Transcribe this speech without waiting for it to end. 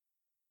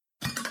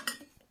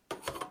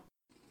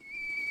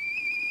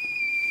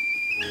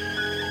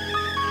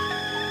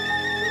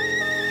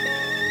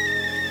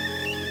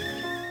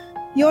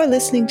You're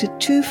listening to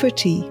Two for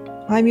Tea.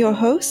 I'm your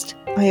host,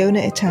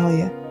 Iona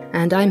Italia.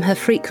 And I'm her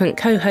frequent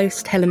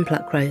co-host, Helen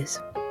Pluckrose.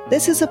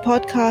 This is a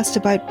podcast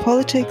about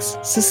politics,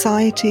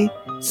 society,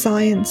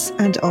 science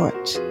and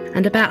art.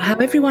 And about how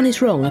everyone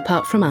is wrong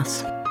apart from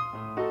us.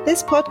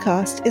 This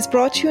podcast is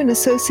brought to you in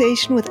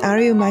association with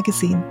Ario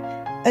Magazine,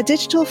 a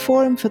digital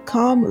forum for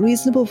calm,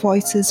 reasonable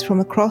voices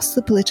from across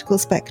the political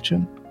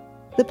spectrum.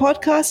 The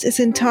podcast is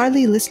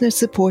entirely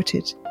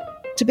listener-supported.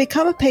 To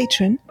become a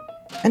patron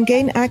and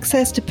gain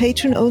access to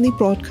patron-only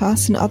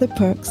broadcasts and other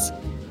perks,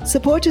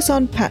 support us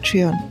on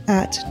Patreon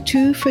at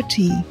 2 for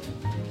Tea.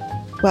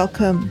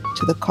 Welcome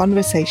to the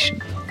conversation.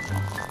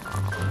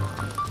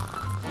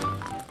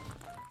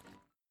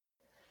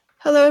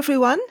 Hello,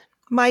 everyone.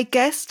 My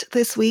guest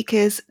this week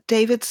is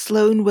David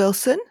Sloan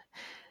Wilson.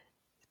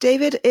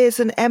 David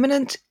is an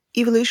eminent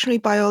evolutionary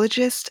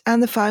biologist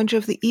and the founder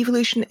of the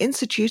Evolution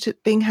Institute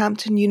at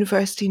Binghamton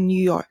University in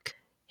New York.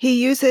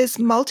 He uses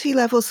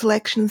multi-level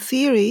selection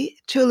theory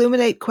to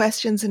illuminate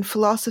questions in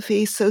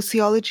philosophy,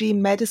 sociology,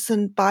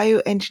 medicine,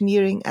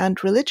 bioengineering,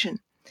 and religion.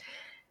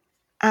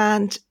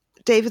 And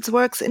David's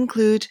works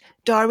include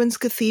Darwin's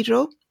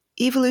Cathedral,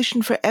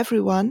 Evolution for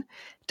Everyone,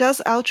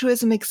 Does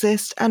Altruism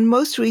Exist? And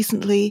most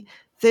recently,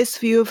 This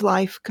View of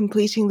Life,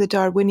 Completing the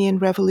Darwinian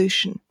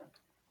Revolution.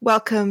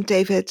 Welcome,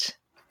 David.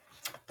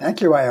 Thank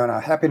you, Iona.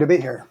 Happy to be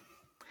here.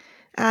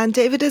 And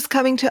David is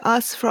coming to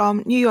us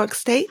from New York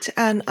State,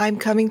 and I'm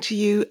coming to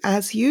you,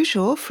 as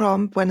usual,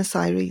 from Buenos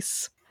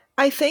Aires.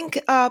 I think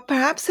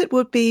perhaps it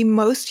would be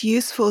most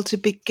useful to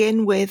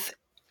begin with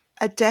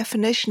a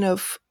definition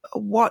of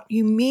what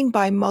you mean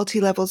by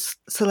multi-level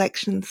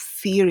selection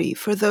theory,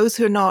 for those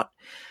who are not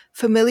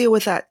familiar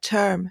with that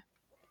term.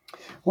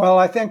 Well,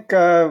 I think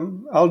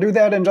I'll do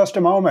that in just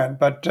a moment,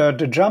 but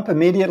to jump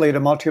immediately to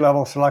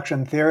multi-level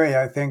selection theory,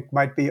 I think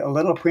might be a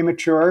little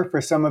premature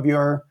for some of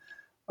your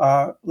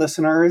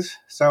listeners.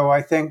 So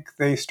I think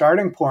the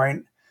starting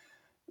point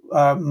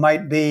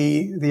might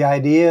be the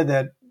idea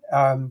that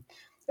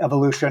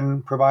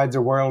evolution provides a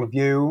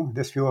worldview,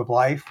 this view of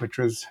life, which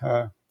was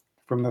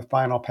from the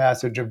final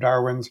passage of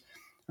Darwin's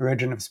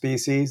Origin of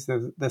Species.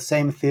 The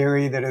same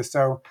theory that is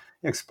so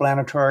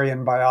explanatory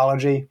in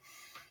biology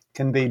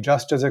can be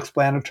just as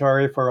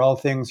explanatory for all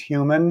things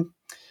human,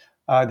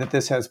 that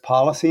this has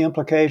policy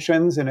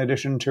implications in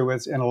addition to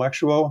its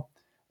intellectual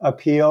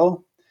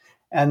appeal.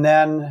 And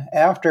then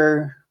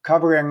after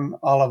covering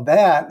all of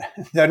that,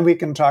 then we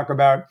can talk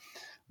about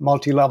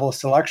multi-level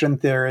selection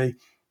theory.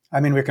 I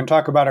mean, we can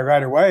talk about it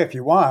right away if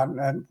you want.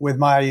 And with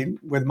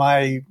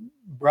my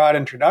broad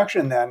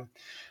introduction, then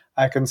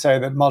I can say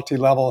that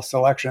multi-level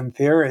selection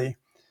theory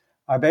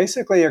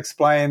basically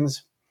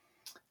explains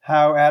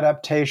how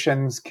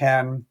adaptations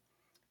can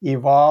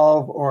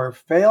evolve or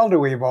fail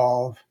to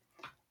evolve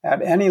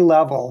at any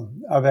level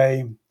of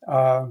a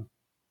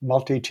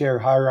multi-tier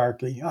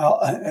hierarchy.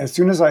 As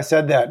soon as I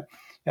said that,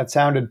 it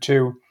sounded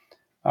too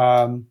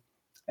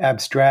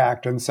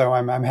abstract, and so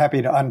I'm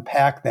happy to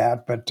unpack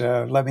that, but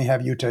let me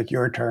have you take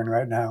your turn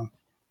right now.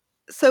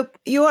 So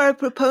you are a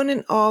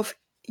proponent of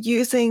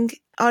using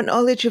our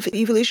knowledge of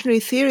evolutionary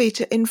theory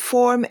to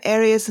inform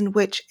areas in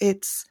which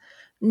it's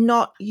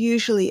not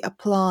usually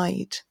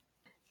applied.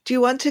 Do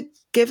you want to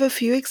give a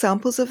few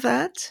examples of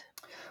that?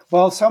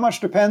 Well, so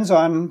much depends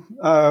on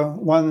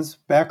one's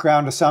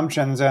background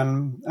assumptions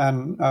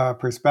and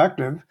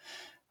perspective.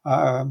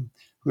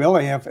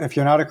 Really, if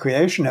you're not a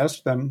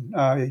creationist, then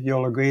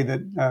you'll agree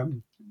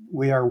that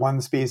we are one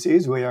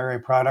species, we are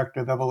a product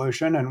of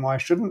evolution, and why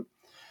shouldn't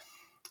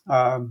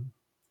the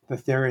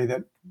theory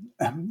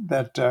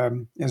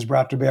that is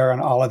brought to bear on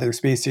all other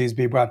species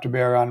be brought to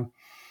bear on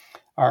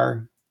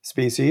our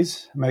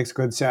species? It makes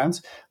good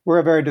sense. We're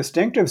a very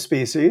distinctive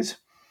species,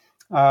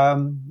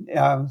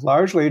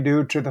 largely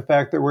due to the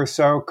fact that we're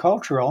so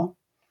cultural.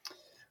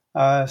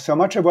 So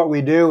much of what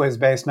we do is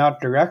based not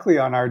directly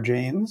on our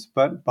genes,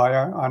 but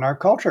on our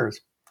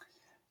cultures.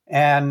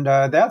 And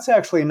that's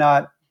actually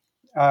not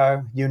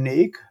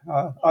unique.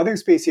 Other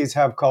species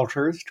have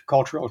cultures,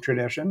 cultural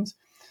traditions.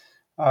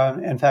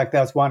 In fact,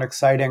 that's one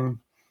exciting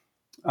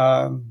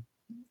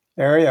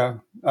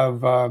area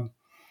of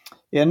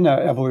in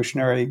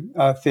evolutionary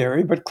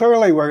theory. But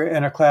clearly, we're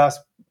in a class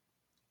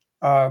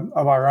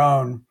of our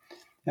own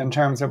in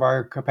terms of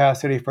our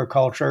capacity for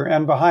culture.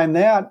 And behind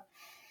that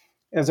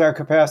is our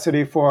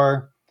capacity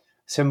for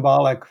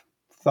symbolic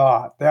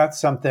thought. That's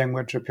something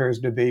which appears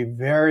to be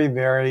very,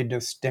 very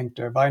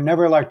distinctive. I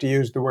never like to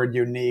use the word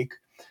unique.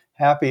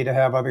 Happy to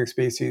have other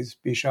species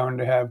be shown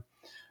to have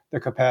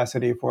the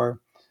capacity for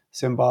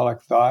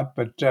symbolic thought.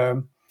 But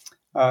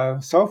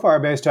so far,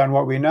 based on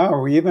what we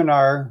know, even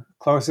our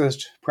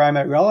closest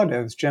primate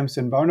relatives, chimps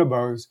and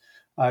bonobos,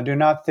 do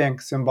not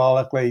think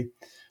symbolically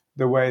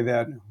the way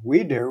that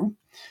we do.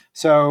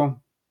 So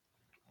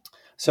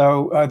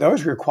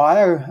those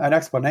require an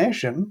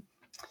explanation,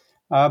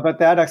 but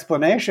that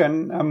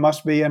explanation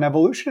must be an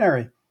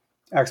evolutionary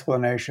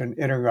explanation.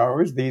 It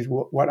arose.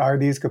 What are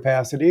these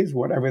capacities?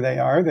 Whatever they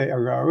are, they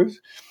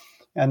arose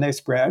and they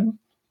spread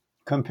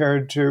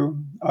compared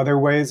to other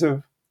ways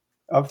of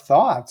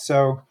thought.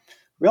 So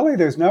really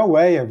there's no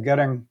way of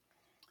getting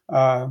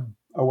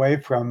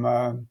away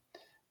from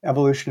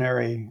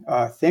evolutionary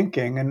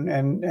thinking,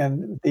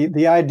 and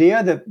the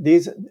idea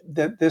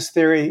that this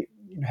theory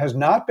has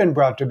not been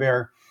brought to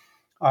bear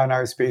on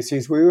our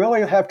species. We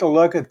really have to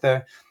look at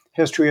the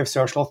history of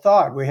social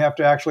thought. We have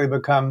to actually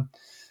become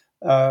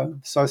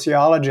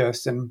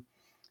sociologists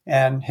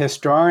and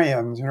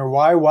historians.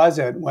 Why was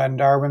it when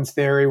Darwin's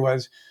theory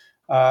was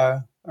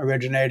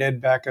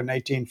originated back in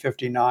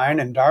 1859,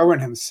 and Darwin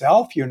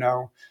himself,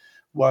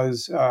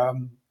 was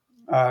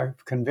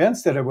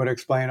convinced that it would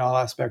explain all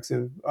aspects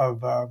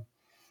of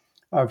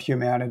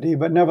humanity.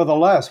 But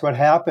nevertheless, what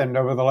happened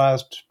over the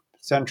last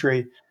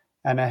century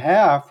and a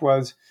half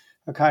was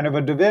a kind of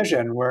a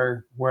division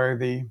where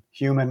the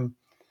human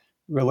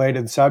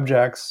related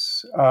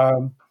subjects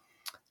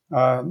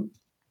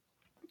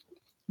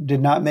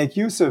did not make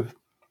use of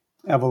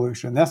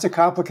evolution. That's a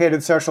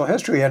complicated social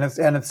history, and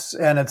it's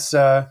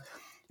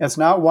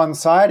not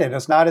one-sided.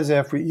 It's not as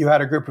if you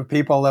had a group of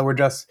people that were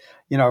just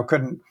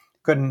couldn't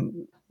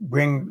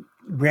bring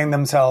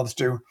themselves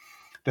to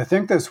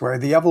think this way.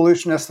 The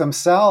evolutionists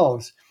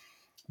themselves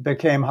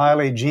became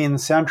highly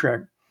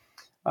gene-centric,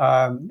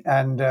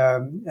 and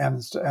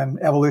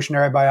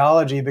evolutionary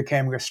biology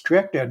became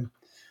restricted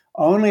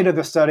only to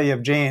the study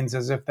of genes,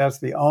 as if that's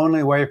the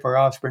only way for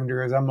offspring to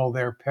resemble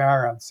their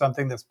parents,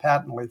 something that's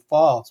patently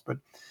false. But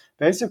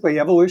basically,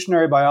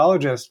 evolutionary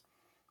biologists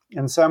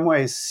in some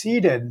ways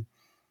ceded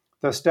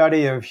the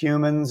study of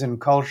humans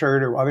and culture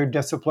to other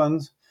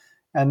disciplines,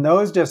 and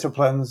those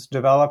disciplines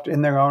developed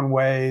in their own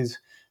ways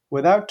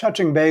without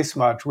touching base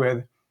much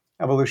with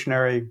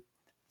evolutionary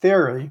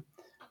theory.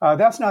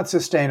 That's not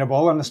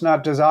sustainable, and it's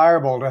not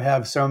desirable to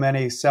have so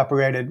many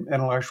separated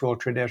intellectual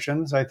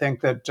traditions. I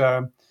think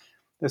that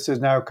this is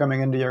now coming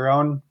into your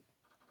own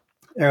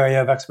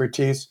area of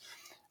expertise,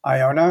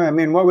 Iona. I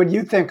mean, what would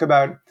you think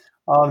about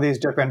all of these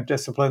different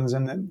disciplines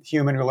and the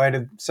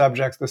human-related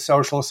subjects, the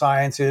social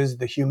sciences,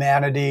 the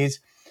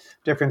humanities,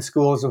 different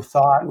schools of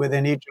thought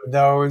within each of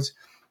those,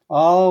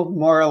 all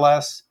more or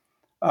less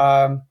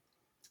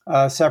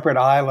separate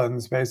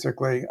islands,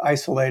 basically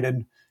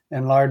isolated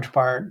in large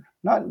part,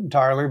 not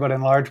entirely, but in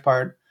large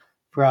part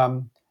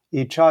from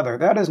each other.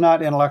 That is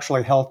not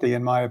intellectually healthy,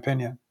 in my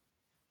opinion.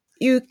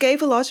 You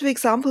gave a lot of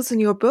examples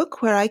in your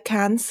book where I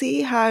can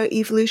see how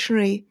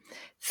evolutionary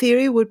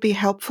theory would be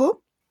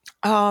helpful,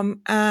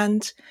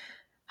 and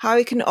how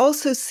I can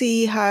also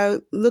see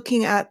how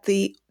looking at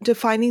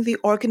defining the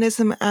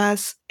organism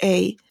as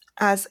a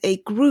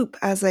group,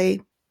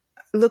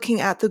 looking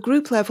at the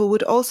group level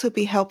would also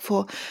be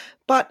helpful.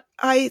 But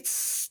I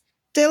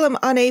still am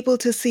unable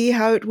to see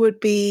how it would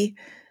be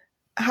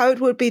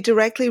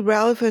directly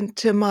relevant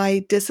to my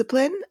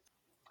discipline.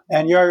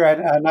 And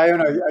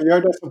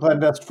your discipline,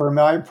 just for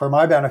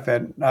my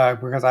benefit,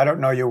 because I don't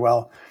know you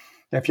well.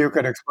 If you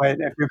could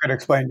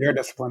explain your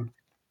discipline.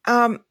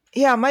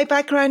 Yeah, my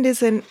background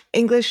is in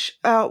English.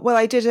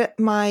 I did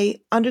my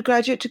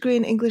undergraduate degree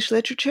in English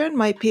literature, and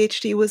my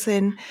PhD was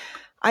in,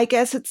 I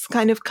guess it's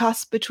kind of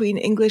cusp between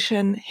English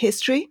and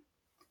history.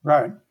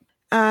 Right.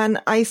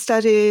 And I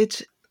studied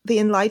the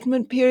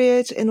Enlightenment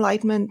period,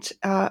 Enlightenment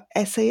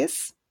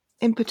essayists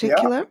in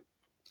particular.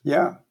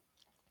 Yeah.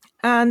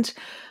 And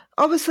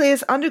obviously,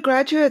 as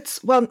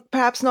undergraduates, well,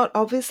 perhaps not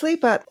obviously,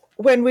 but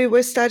when we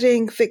were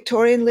studying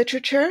Victorian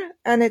literature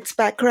and its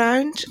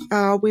background,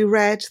 we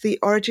read The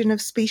Origin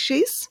of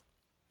Species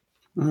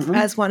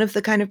as one of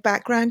the kind of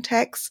background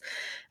texts,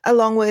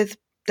 along with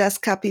Das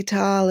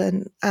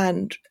Kapital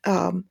and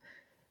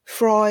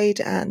Freud,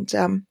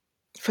 and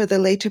for the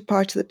later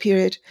part of the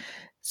period.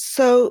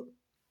 So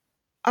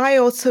I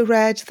also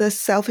read The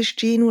Selfish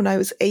Gene when I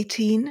was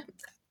 18.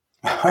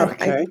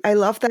 Okay. I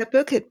love that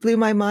book. It blew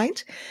my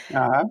mind.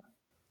 Uh-huh.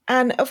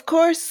 And of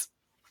course,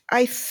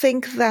 I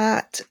think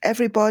that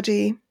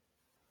everybody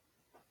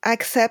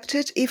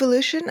accepted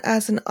evolution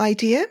as an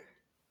idea,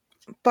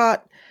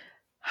 but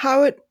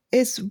how it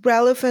is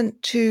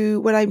relevant to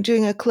when I'm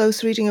doing a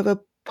close reading of a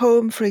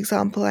poem, for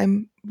example,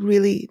 I'm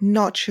really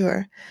not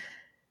sure.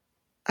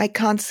 I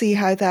can't see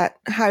how that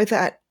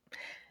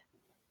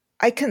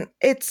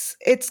it's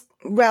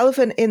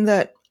relevant in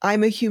that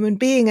I'm a human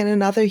being and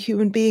another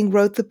human being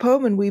wrote the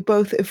poem and we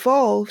both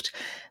evolved.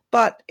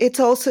 But it's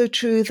also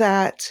true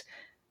that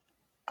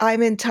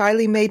I'm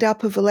entirely made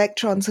up of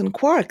electrons and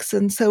quarks,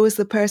 and so is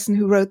the person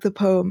who wrote the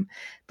poem.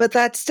 But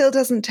that still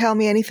doesn't tell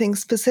me anything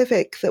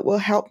specific that will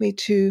help me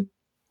to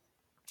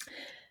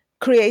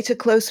create a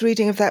close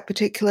reading of that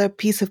particular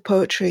piece of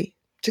poetry,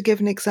 to give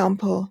an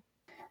example.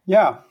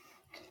 Yeah.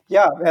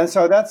 And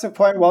so that's a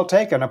point well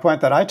taken. A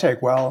point that I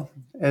take well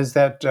is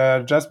that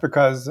just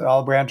because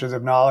all branches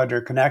of knowledge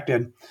are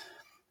connected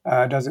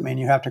doesn't mean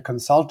you have to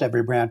consult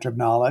every branch of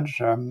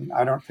knowledge.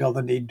 I don't feel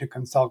the need to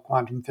consult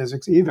quantum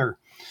physics either.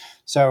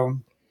 So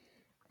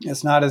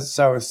it's not as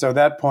so. So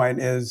that point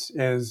is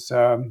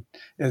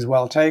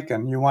well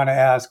taken. You want to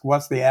ask,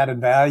 what's the added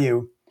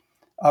value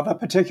of a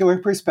particular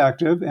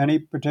perspective, any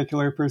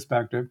particular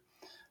perspective,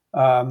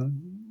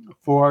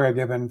 for a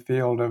given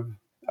field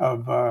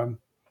of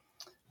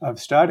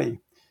study?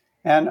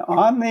 And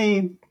on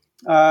the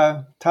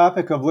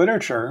topic of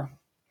literature,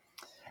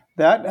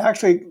 that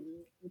actually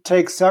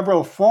takes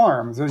several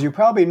forms. As you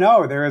probably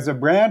know, there is a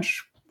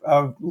branch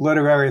of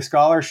literary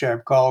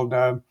scholarship called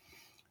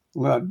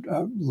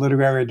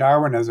literary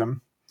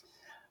Darwinism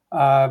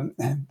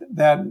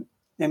that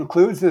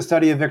includes the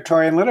study of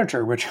Victorian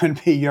literature, which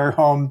would be your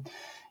home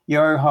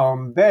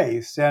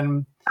base.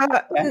 And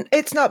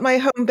it's not my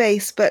home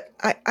base, but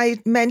I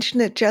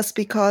mention it just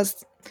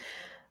because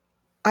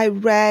I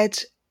read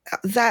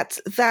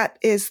that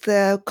is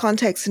the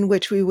context in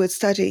which we would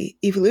study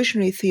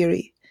evolutionary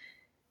theory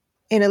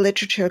in a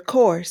literature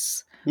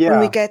course when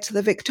we get to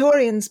the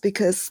Victorians,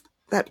 because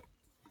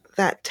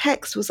that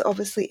text was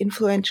obviously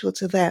influential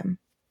to them.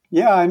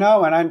 Yeah, I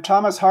know. And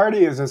Thomas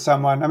Hardy is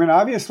someone, I mean,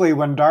 obviously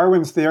when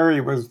Darwin's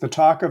theory was the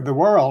talk of the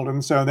world,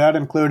 and so that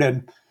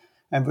included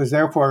and was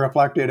therefore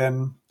reflected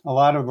in a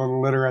lot of the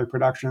literary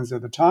productions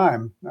at the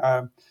time.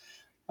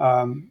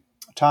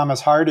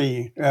 Thomas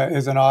Hardy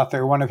is an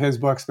author. One of his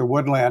books, The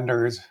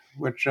Woodlanders,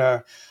 which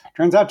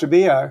turns out to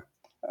be a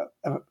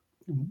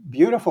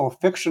beautiful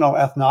fictional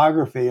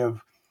ethnography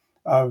of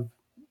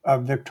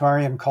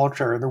Victorian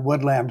culture, the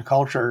woodland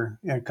culture,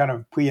 in kind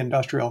of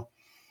pre-industrial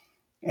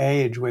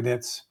age, with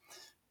its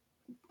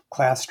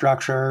class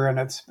structure and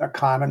its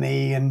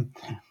economy,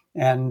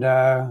 and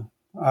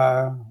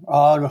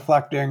all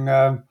reflecting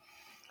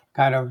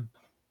kind of,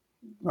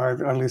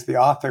 or at least the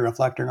author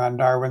reflecting on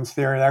Darwin's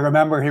theory. I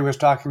remember he was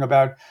talking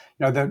about,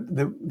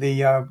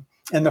 the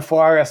in the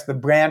forest, the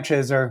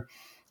branches are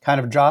kind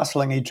of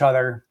jostling each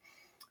other.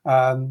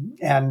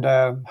 And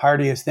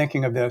Hardy is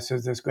thinking of this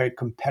as this great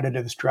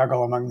competitive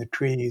struggle among the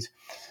trees.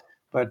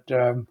 But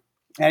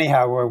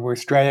anyhow, we're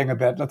straying a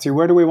bit. Let's see,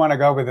 where do we want to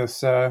go with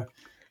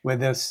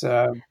this?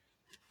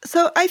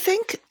 So I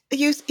think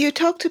you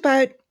talked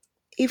about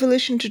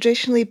evolution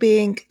traditionally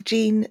being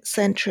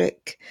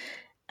gene-centric,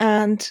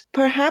 and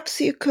perhaps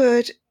you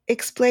could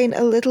explain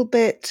a little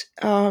bit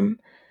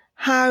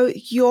how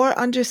your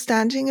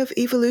understanding of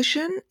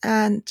evolution,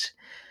 and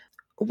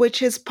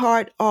which is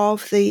part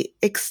of the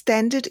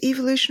extended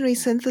evolutionary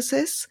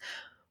synthesis,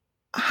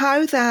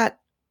 how that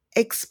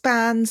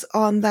expands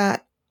on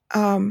that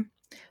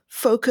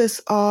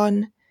focus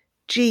on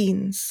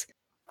genes.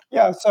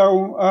 Yeah,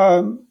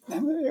 so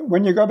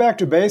when you go back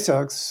to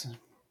basics,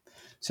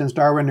 since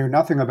Darwin knew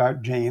nothing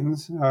about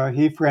genes,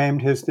 he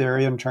framed his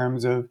theory in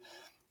terms of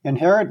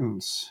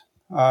inheritance,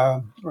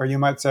 or you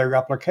might say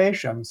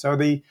replication. So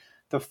the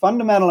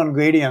fundamental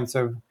ingredients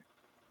of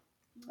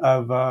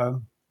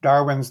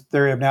Darwin's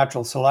theory of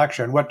natural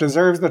selection, what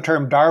deserves the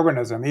term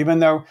Darwinism, even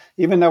though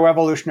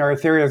evolutionary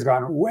theory has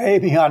gone way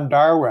beyond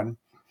Darwin.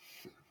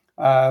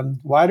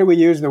 Why do we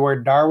use the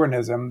word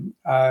Darwinism?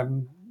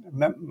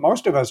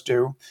 Most of us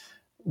do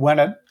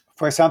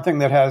for something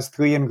that has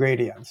three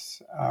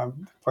ingredients.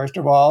 First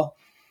of all,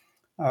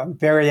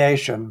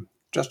 variation.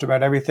 Just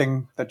about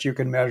everything that you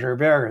can measure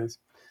varies.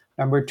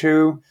 Number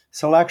two,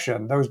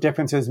 selection. Those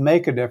differences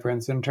make a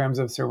difference in terms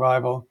of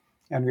survival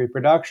and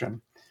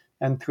reproduction.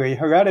 And three,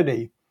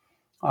 heredity.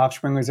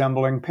 Offspring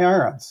resembling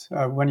parents.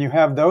 When you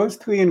have those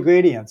three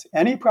ingredients,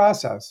 any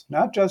process,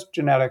 not just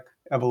genetic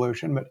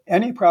evolution, but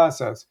any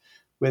process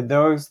with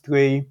those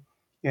three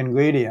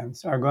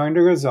ingredients are going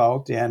to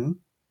result in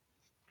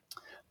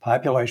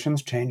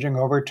populations changing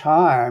over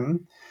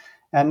time,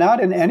 and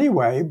not in any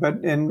way,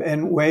 but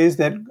in ways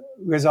that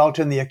result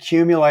in the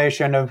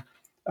accumulation of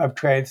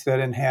traits that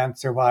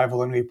enhance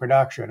survival and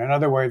reproduction. In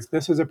other words,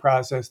 this is a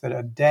process that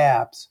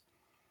adapts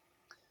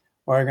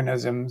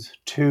organisms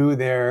to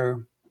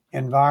their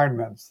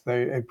environments.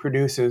 It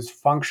produces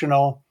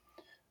functional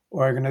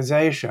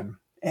organization.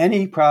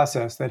 Any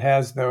process that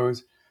has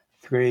those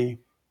three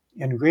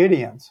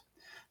ingredients.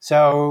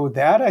 So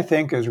that, I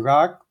think, is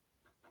rock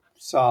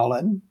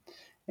solid.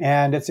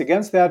 And it's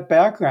against that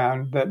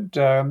background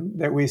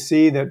that we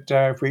see that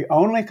if we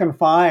only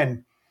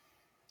confine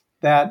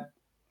that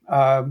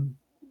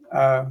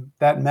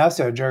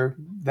message or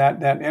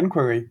that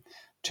inquiry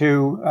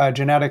to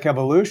genetic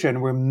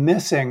evolution, we're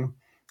missing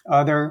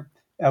other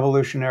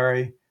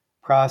evolutionary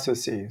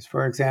processes.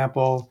 For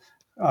example,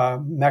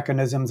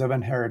 mechanisms of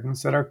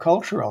inheritance that are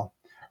cultural,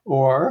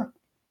 or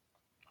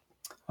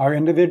our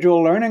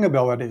individual learning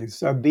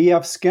abilities.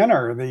 B.F.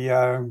 Skinner,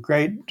 the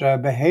great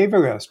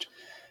behaviorist,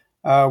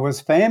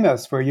 was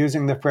famous for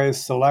using the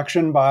phrase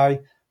selection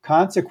by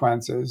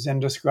consequences in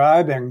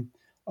describing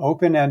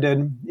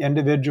open-ended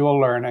individual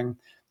learning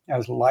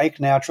as like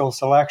natural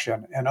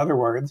selection. In other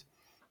words,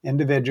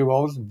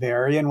 individuals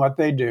vary in what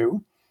they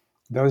do.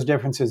 Those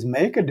differences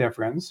make a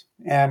difference,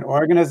 and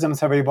organisms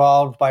have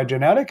evolved by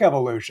genetic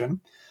evolution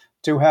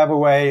to have a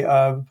way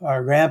of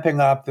ramping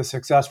up the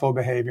successful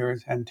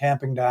behaviors and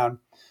tamping down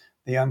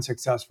the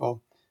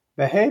unsuccessful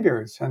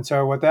behaviors. And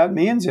so what that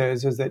means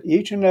is that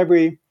each and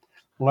every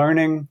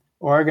learning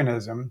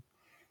organism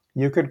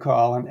you could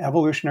call an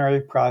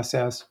evolutionary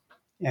process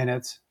in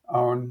its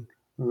own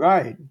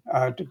right.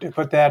 To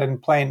put that in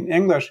plain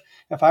English,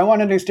 if I want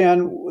to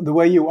understand the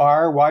way you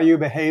are, why you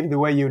behave the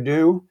way you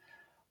do,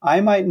 I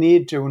might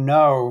need to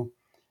know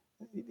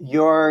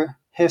your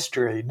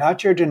history,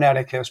 not your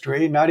genetic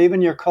history, not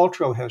even your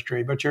cultural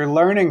history, but your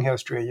learning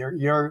history,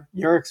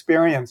 your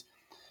experience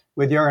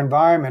with your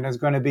environment is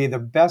going to be the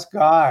best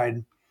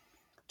guide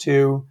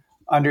to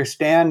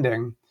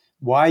understanding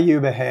why you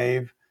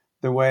behave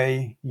the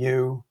way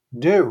you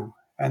do.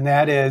 And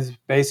that is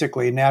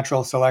basically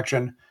natural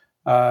selection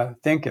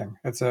thinking.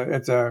 It's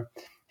a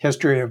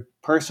history of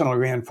personal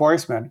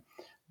reinforcement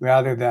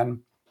rather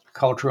than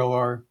cultural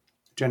or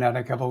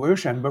genetic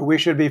evolution. But we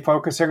should be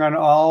focusing on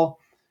all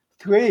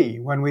three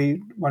when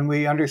we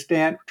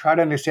try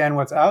to understand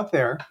what's out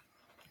there.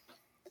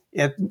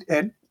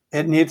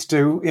 It needs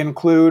to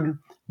include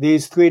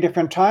these three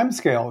different time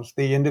scales: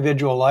 the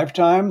individual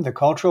lifetime, the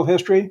cultural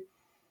history,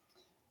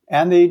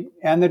 and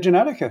the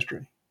genetic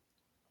history.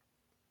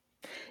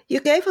 You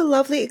gave a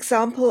lovely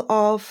example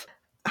of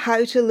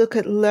how to look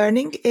at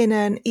learning in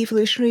an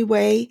evolutionary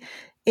way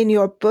in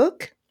your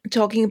book,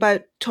 talking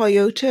about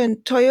Toyota. And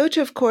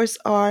Toyota, of course,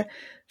 are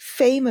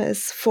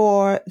famous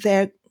for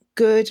their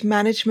good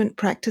management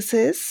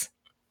practices.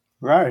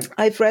 Right.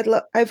 I've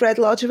read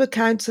lots of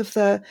accounts of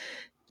the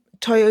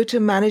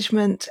Toyota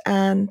management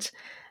and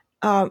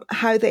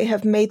how they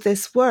have made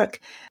this work.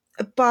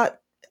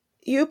 But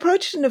you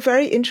approached it in a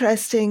very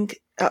interesting,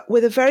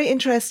 with a very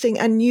interesting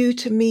and new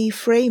to me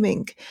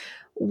framing,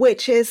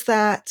 which is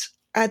that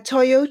at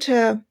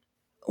Toyota,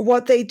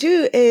 what they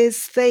do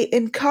is they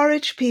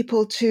encourage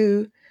people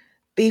to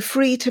be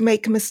free to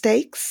make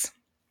mistakes.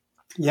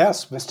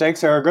 Yes,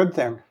 mistakes are a good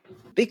thing.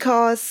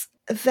 Because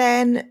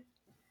then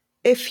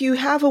if you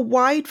have a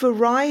wide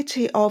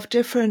variety of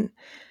different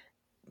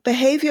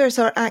behaviors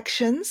or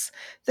actions,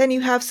 then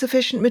you have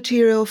sufficient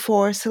material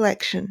for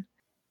selection.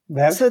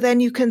 So then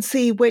you can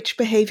see which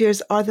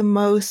behaviors are the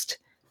most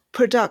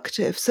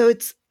productive. So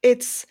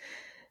it's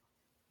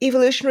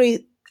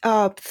evolutionary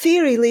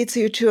theory leads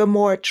you to a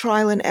more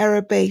trial and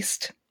error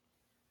based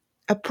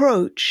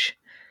approach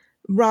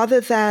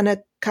rather than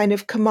a kind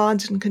of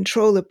command and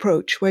control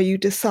approach where you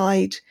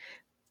decide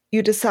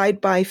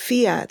by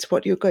fiat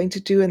what you're going to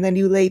do and then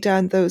you lay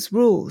down those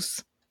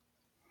rules.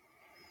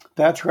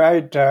 That's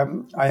right,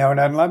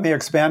 Iona, and let me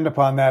expand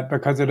upon that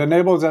because it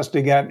enables us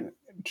to get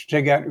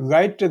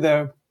right to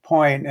the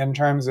point in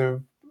terms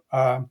of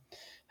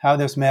how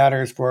this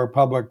matters for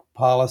public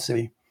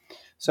policy.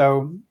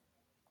 So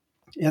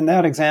in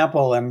that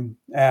example and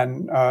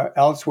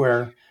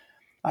elsewhere,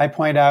 I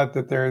point out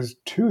that there's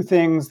two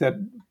things that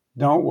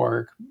don't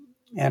work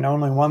and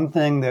only one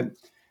thing that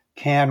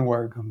can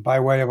work by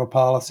way of a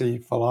policy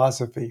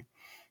philosophy.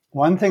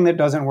 One thing that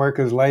doesn't work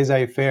is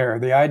laissez-faire,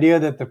 the idea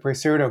that the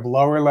pursuit of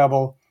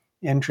lower-level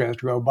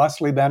interest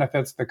robustly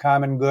benefits the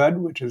common good,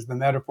 which is the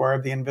metaphor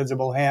of the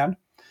invisible hand.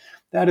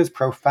 That is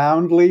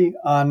profoundly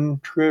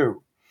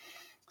untrue.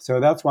 So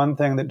that's one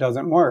thing that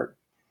doesn't work.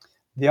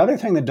 The other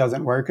thing that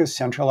doesn't work is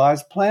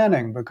centralized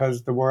planning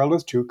because the world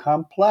is too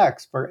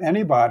complex for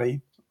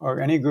anybody or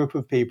any group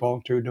of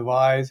people to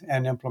devise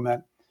and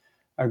implement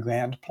a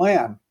grand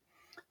plan.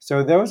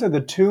 So those are the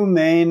two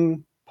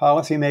main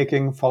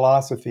policymaking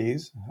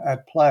philosophies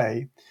at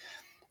play.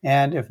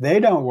 And if they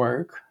don't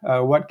work,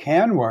 what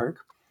can work?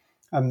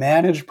 A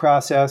managed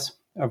process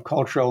of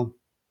cultural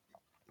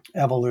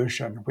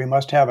evolution. We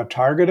must have a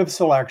target of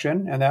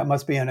selection, and that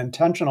must be an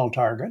intentional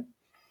target.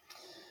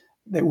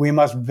 That we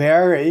must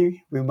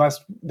vary. There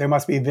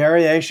must be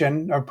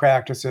variation of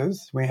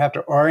practices. We have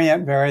to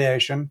orient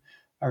variation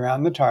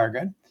around the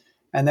target.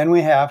 And then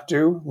we have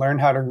to learn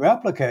how to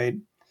replicate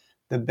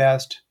the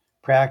best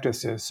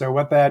practices. So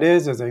what that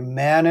is a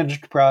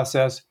managed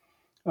process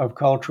of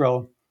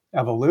cultural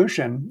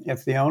evolution.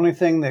 It's the only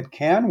thing that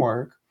can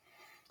work.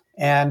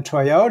 And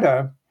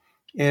Toyota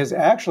is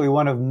actually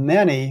one of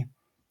many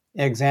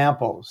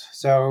examples.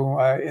 So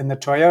in the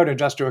Toyota,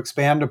 just to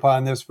expand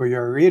upon this for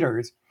your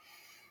readers,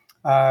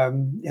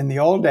 in the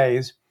old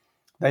days,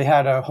 they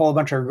had a whole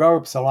bunch of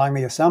ropes along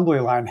the assembly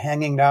line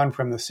hanging down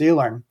from the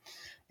ceiling.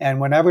 And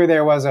whenever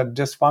there was a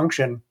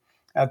dysfunction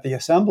at the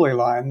assembly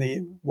line,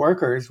 the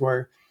workers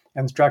were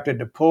instructed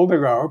to pull the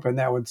rope, and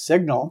that would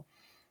signal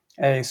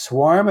a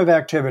swarm of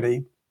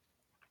activity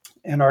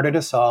in order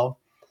to solve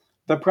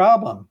the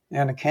problem.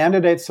 And a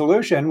candidate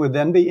solution would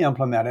then be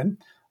implemented,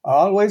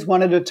 always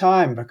one at a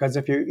time, because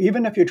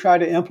even if you try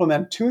to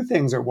implement two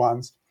things at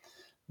once,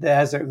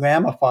 as it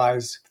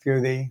ramifies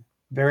through the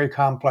very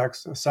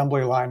complex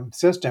assembly line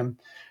system,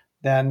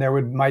 then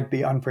there might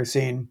be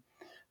unforeseen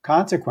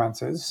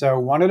consequences. So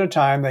one at a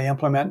time, they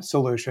implement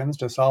solutions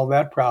to solve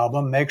that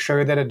problem, make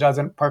sure that it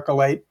doesn't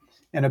percolate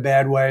in a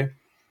bad way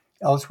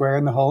elsewhere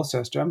in the whole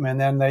system, and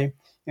then they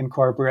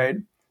incorporate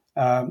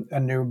a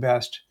new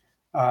best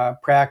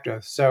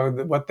practice. So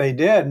what they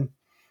did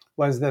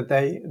was that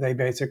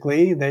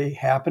they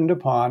happened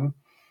upon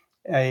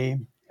a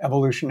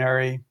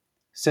evolutionary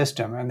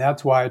system, and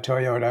that's why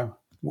Toyota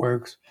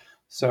works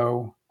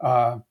so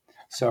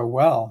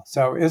well.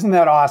 So isn't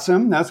that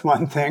awesome? That's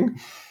one thing.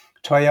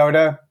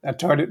 Toyota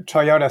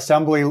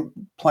assembly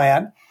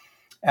plant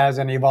as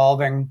an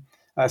evolving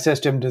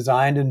system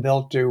designed and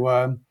built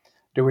to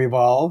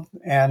evolve.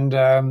 And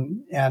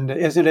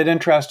isn't it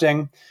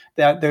interesting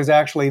that there's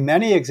actually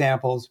many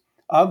examples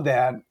of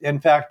that. In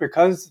fact,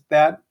 because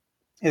that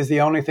is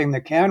the only thing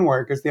that can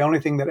work, it's the only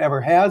thing that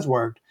ever has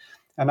worked.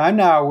 And I'm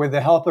now, with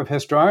the help of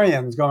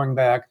historians, going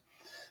back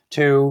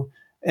to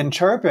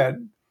interpret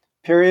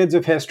periods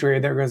of history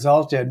that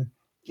resulted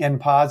in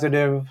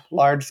positive,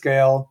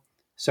 large-scale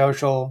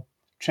social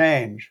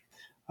change,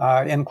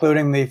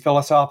 including the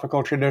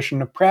philosophical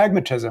tradition of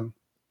pragmatism,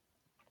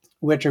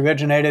 which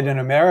originated in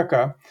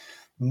America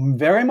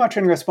very much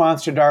in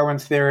response to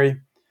Darwin's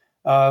theory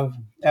of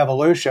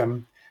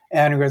evolution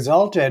and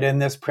resulted in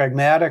this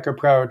pragmatic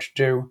approach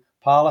to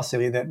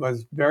policy that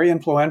was very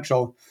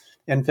influential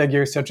in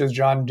figures such as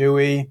John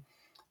Dewey,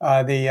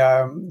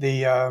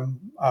 the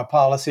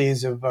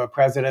policies of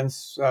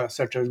presidents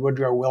such as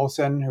Woodrow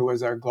Wilson, who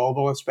was a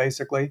globalist,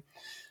 basically,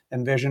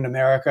 envisioned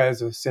America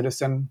as a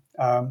citizen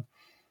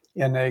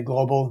in a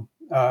global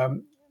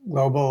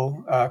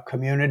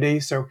community.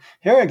 So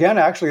here again,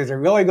 actually, is a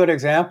really good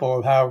example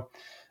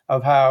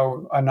of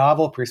how a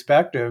novel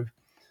perspective,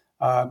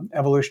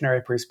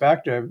 evolutionary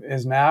perspective,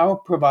 is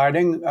now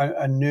providing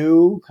a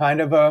new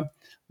kind of a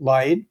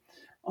light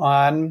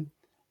on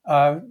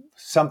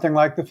something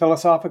like the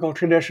philosophical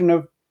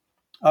tradition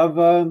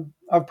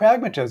of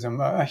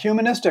pragmatism, a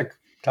humanistic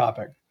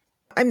topic.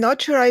 I'm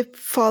not sure I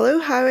follow.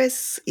 How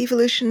is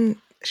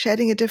evolution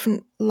shedding a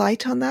different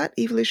light on that,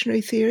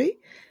 evolutionary theory?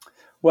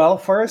 Well,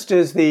 first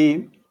is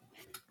the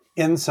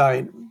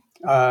insight,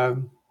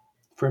 for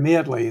me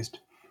at least,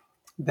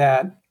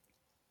 that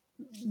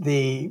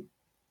the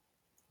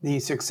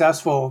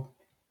successful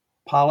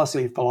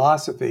policy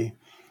philosophy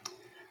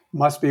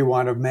must be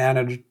one of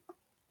managed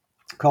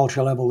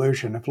cultural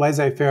evolution. If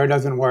laissez-faire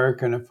doesn't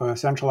work and if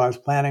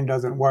centralized planning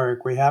doesn't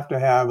work, we have to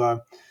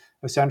have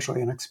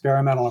essentially an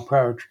experimental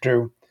approach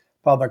to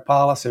public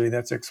policy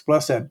that's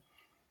explicit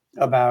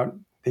about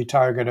the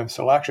target of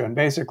selection.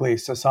 Basically,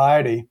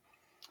 society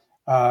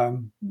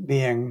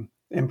improving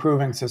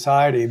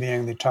society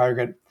being the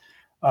target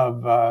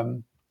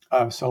of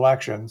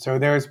selection. So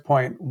there's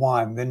point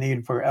one, the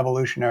need for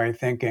evolutionary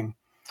thinking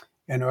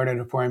in order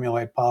to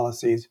formulate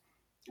policies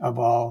of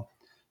all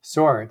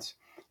sorts.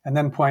 And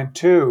then point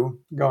two,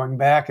 going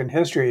back in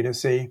history to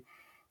see,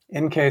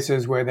 in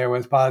cases where there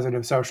was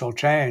positive social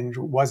change,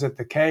 was it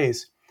the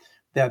case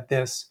that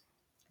this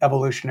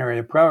evolutionary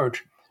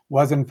approach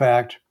was in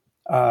fact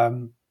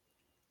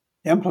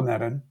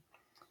implemented,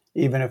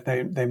 even if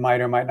they might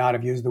or might not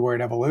have used the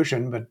word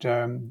evolution, but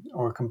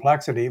or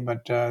complexity,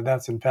 but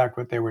that's in fact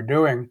what they were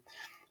doing.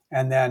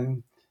 And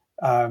then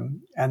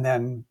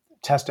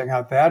testing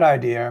out that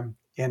idea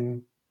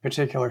in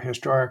particular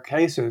historic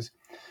cases,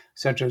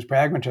 such as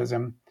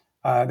pragmatism.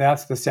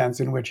 That's the sense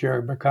in which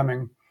you're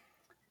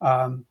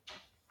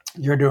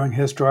doing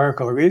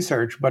historical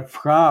research, but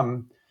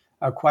from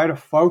quite a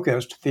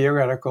focused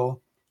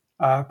theoretical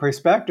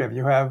perspective.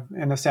 You have,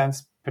 in a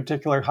sense,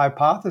 particular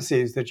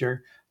hypotheses that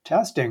you're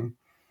testing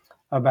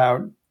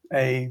about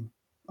a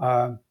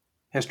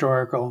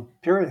historical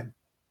period.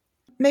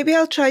 Maybe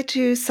I'll try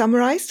to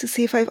summarize to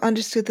see if I've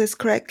understood this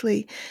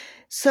correctly.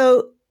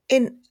 So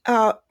in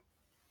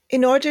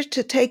order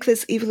to take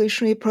this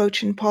evolutionary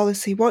approach in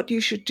policy, what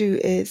you should do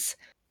is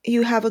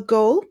you have a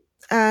goal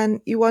and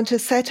you want to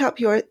set up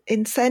your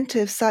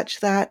incentives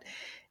such that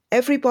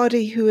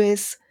everybody who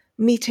is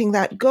meeting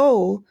that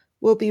goal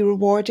will be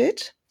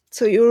rewarded.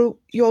 So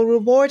you'll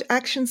reward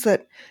actions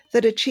that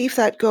achieve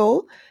that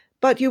goal,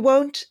 but you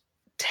won't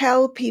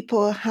tell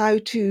people how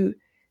to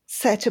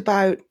set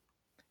about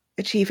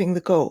achieving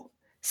the goal.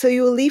 So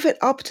you will leave it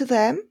up to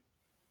them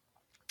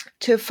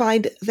to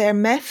find their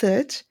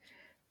method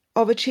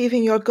of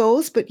achieving your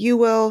goals, but you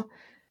will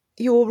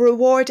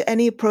reward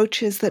any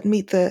approaches that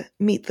meet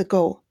the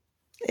goal.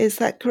 Is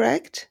that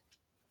correct?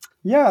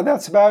 Yeah,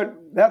 that's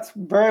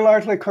very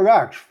largely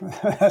correct.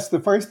 That's the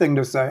first thing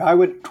to say. I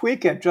would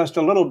tweak it just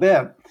a little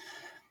bit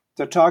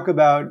to talk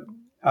about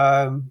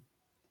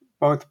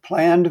both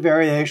planned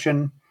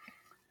variation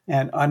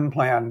and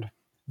unplanned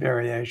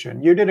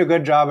variation. You did a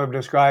good job of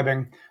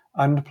describing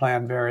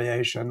unplanned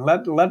variation.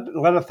 Let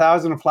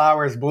 1,000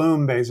 flowers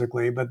bloom,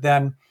 basically, but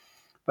then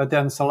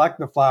select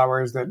the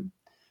flowers that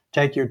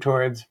take you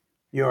towards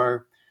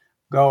your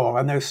goal.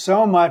 And there's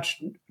so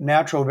much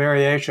natural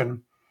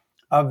variation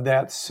of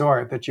that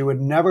sort that you would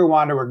never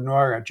want to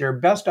ignore it. Your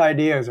best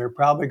ideas are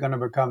probably going to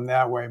become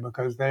that way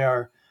because they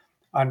are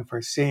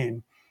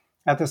unforeseen.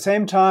 At the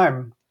same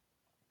time,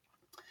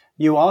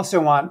 you also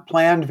want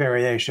planned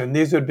variation.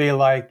 These would be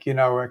like,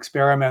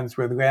 experiments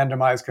with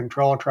randomized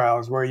control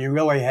trials where you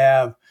really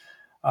have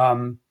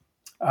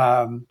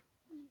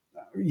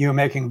you're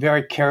making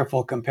very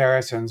careful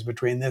comparisons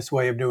between this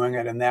way of doing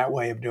it and that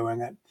way of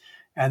doing it.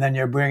 And then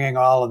you're bringing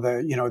all of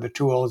the, the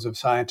tools of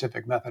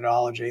scientific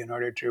methodology in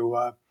order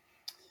to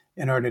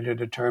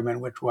determine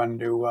which one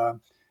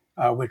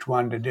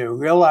to do.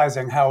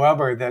 Realizing,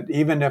 however, that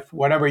even if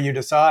whatever you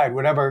decide,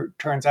 whatever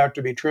turns out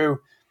to be true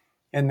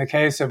in the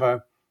case of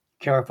a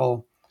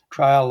careful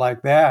trial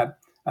like that,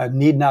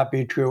 need not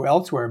be true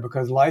elsewhere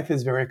because life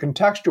is very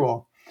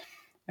contextual.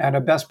 And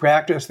a best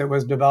practice that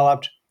was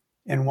developed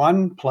in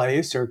one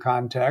place or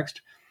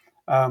context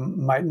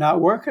might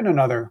not work in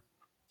another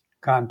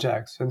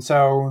context. And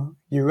so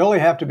you really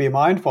have to be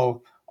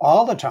mindful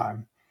all the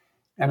time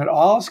and at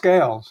all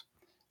scales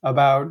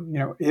about,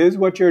 is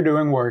what you're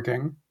doing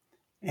working,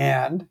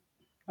 and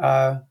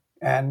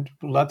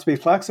let's be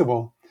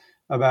flexible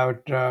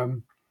about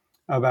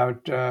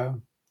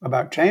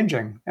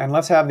changing, and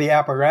let's have the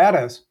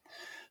apparatus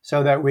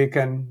so that we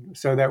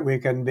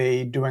can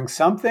be doing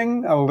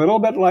something a little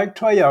bit like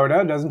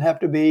Toyota. It doesn't have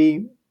to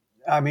be.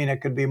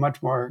 It could be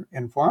much more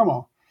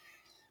informal,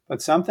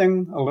 but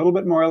something a little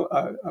bit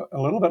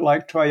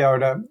like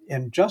Toyota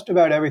in just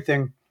about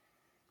everything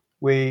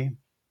we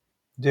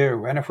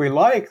do. And if we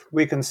like,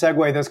 we can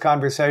segue this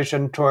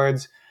conversation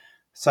towards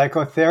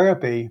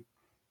psychotherapy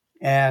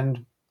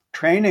and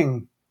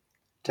training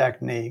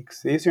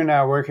techniques. These are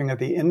now working at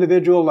the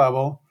individual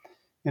level,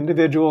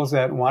 individuals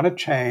that want to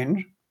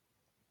change.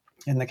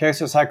 In the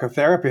case of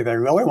psychotherapy, they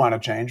really want to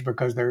change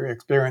because they're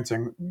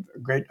experiencing a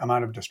great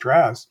amount of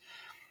distress.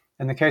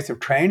 In the case of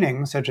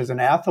training, such as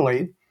an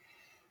athlete,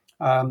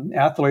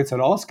 athletes at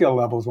all skill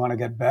levels want to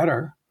get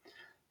better.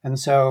 And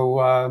so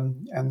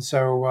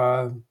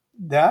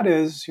that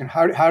is,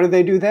 how do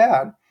they do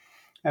that?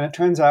 And it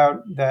turns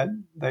out that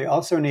they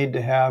also need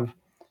to have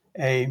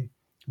a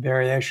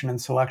variation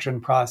and selection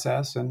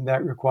process, and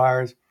that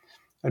requires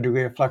a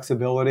degree of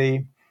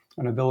flexibility,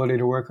 an ability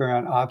to work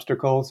around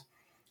obstacles.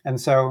 And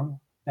so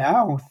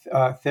now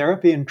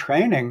therapy and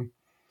training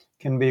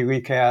can be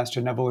recast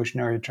in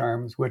evolutionary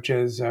terms, which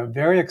is a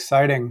very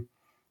exciting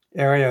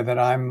area that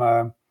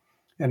I'm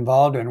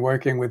involved in,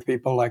 working with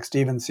people like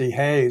Stephen C.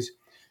 Hayes,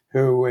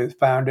 who has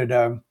founded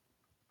a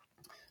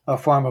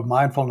form of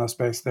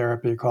mindfulness-based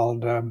therapy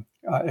called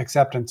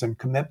acceptance and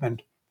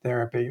commitment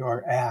therapy,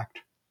 or ACT.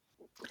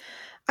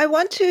 I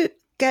want to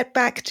get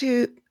back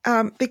to,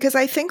 because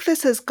I think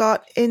this has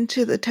got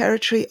into the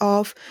territory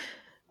of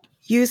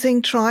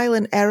using trial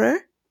and error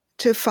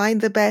to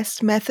find the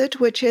best method,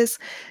 which is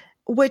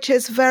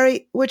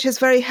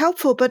very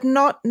helpful, but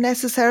not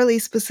necessarily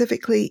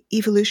specifically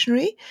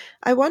evolutionary.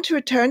 I want to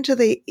return to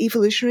the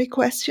evolutionary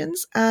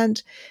questions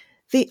and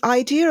the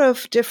idea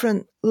of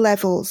different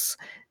levels.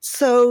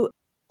 So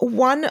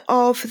one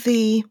of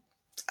the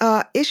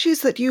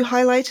issues that you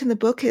highlight in the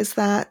book is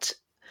that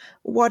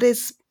what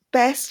is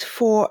best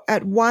for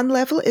at one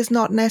level is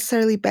not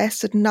necessarily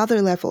best at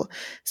another level.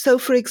 So,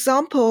 for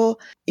example,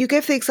 you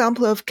give the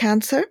example of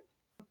cancer.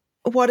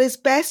 What is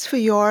best for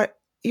your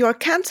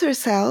cancer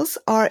cells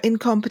are in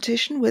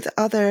competition with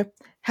other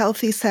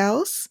healthy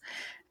cells,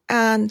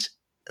 and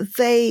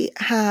they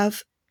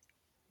have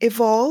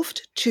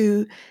evolved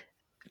to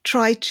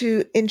try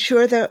to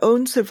ensure their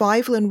own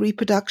survival and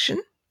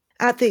reproduction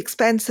at the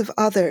expense of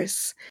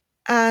others.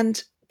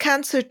 And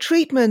cancer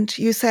treatment,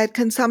 you said,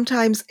 can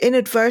sometimes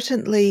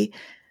inadvertently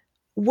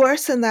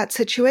worsen that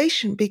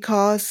situation,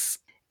 because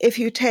if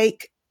you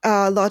take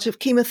a lot of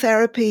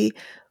chemotherapy,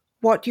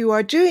 what you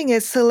are doing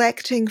is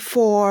selecting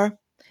for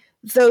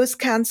those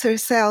cancer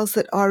cells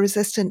that are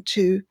resistant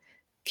to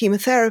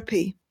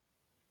chemotherapy.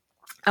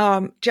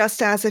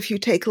 Just as if you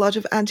take a lot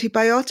of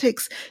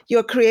antibiotics,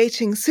 you're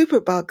creating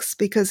superbugs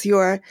because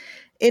you're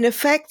in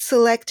effect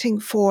selecting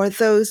for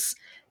those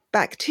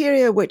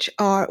bacteria which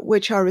are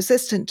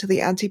resistant to the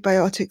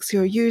antibiotics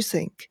you're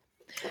using.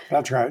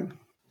 That's right.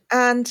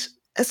 And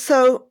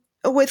so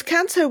with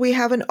cancer, we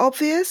have an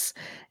obvious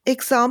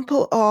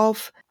example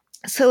of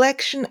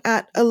selection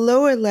at a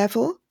lower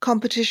level,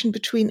 competition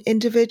between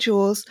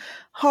individuals,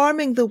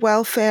 harming the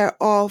welfare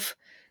of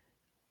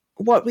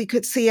what we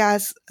could see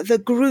as the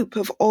group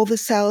of all the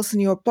cells in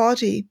your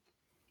body.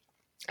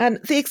 And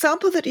the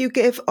example that you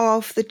give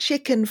of the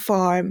chicken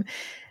farm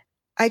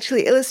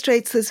actually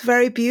illustrates this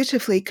very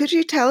beautifully. Could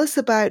you tell us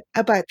about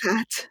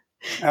that?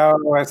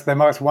 Oh, it's the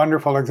most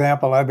wonderful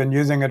example. I've been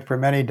using it for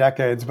many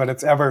decades, but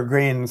it's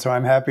evergreen, so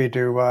I'm happy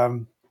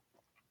to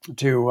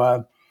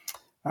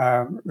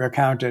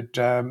recount it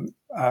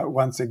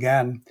once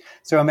again.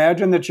 So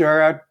imagine that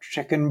you're a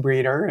chicken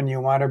breeder and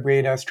you want to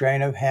breed a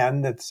strain of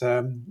hen that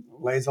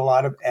lays a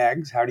lot of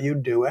eggs. How do you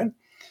do it?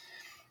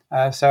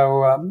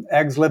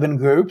 Eggs live in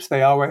groups.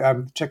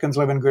 Chickens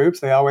live in groups.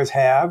 They always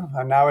have.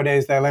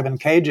 Nowadays, they live in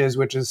cages,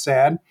 which is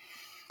sad.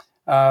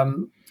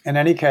 In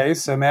any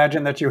case,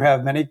 imagine that you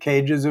have many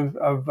cages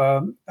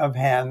of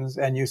hens,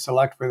 and you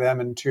select for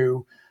them in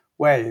two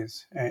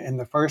ways. In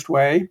the first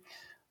way,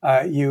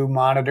 you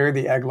monitor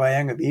the egg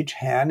laying of each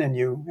hen, and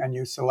you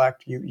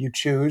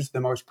choose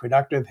the most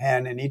productive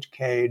hen in each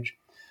cage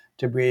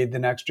to breed the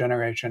next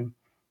generation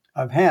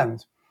of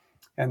hens.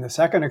 In the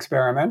second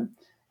experiment,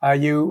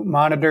 you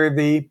monitor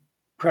the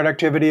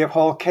productivity of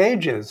whole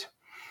cages,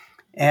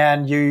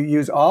 and you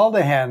use all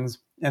the hens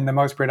in the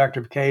most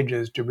productive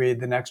cages to breed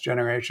the next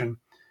generation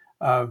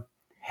of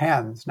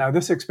hens. Now,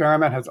 this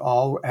experiment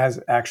has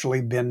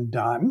actually been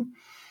done,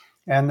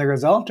 and the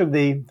result of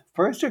the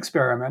first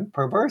experiment,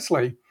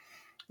 perversely,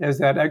 is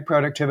that egg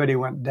productivity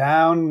went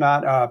down,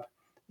 not up,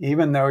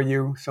 even though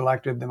you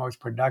selected the most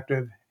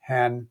productive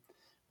hen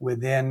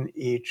within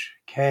each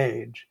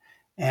cage.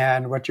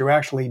 And what you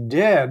actually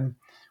did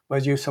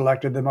was you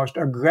selected the most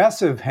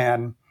aggressive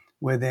hen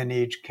within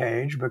each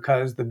cage,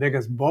 because the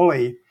biggest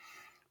bully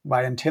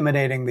by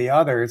intimidating the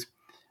others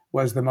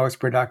was the most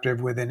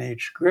productive within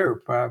each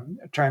group.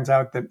 It turns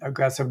out that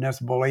aggressiveness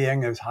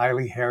bullying is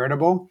highly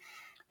heritable,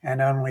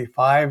 and only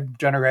 5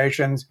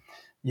 generations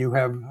you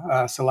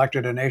have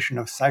selected a nation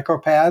of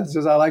psychopaths,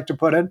 as I like to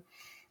put it,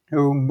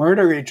 who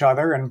murder each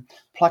other and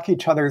pluck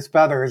each other's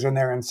feathers in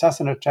their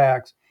incessant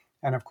attacks.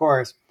 And of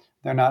course,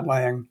 they're not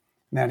laying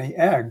many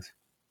eggs.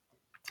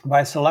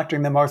 By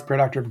selecting the most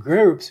productive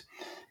groups,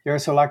 you're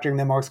selecting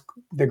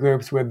the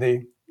groups with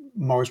the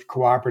most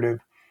cooperative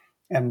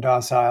and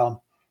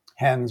docile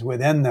hens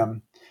within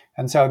them.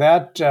 And so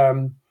that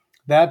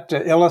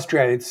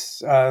illustrates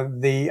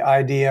the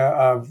idea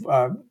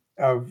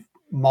of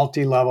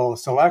multi-level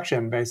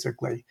selection,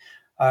 basically.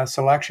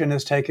 Selection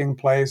is taking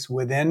place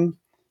within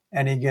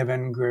any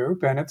given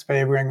group, and it's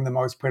favoring the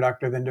most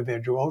productive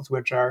individuals,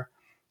 which are,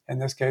 in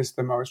this case,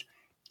 the most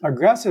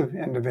aggressive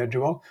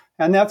individual.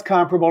 And that's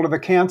comparable to the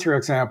cancer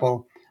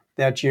example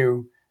that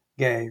you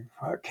gave.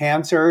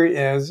 Cancer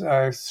is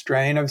a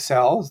strain of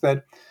cells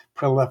that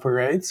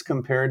proliferates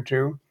compared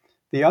to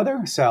the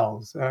other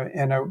cells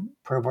in a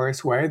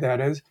perverse way that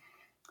is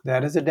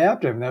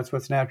adaptive. That's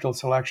what natural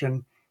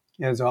selection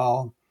is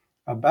all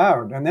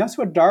about. And that's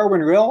what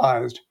Darwin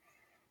realized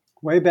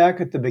way back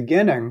at the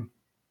beginning.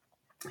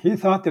 He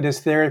thought that his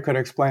theory could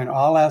explain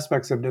all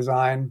aspects of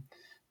design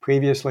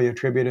previously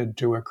attributed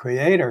to a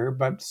creator,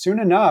 but soon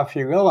enough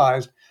he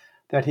realized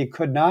that he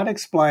could not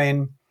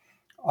explain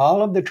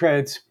all of the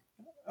traits,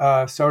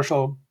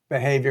 social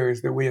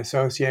behaviors that we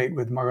associate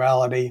with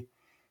morality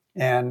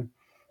and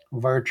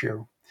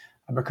virtue,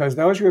 because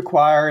those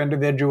require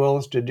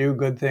individuals to do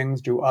good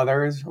things to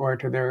others or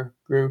to their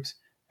groups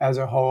as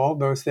a whole.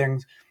 Those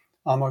things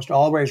almost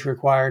always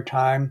require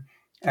time,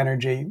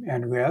 energy,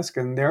 and risk,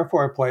 and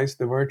therefore place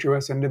the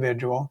virtuous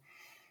individual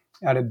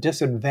at a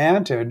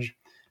disadvantage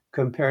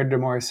compared to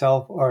more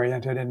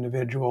self-oriented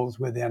individuals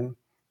within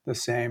the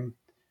same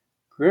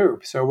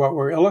group. So what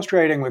we're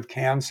illustrating with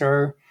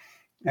cancer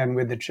and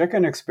with the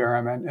chicken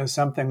experiment is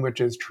something which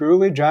is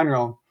truly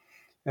general.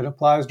 It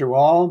applies to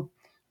all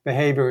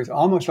behaviors,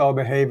 almost all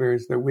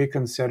behaviors that we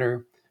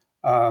consider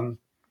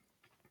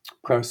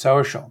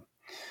prosocial.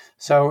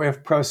 So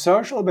if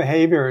prosocial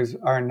behaviors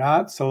are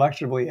not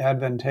selectively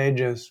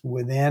advantageous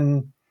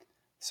within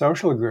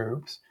social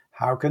groups,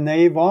 how can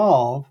they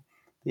evolve?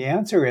 The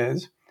answer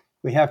is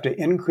we have to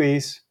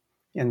increase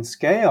in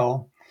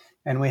scale,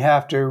 and we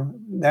have to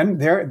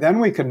then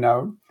we can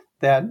note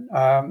that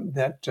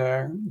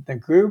the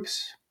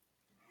groups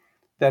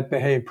that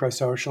behave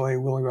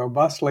prosocially will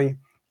robustly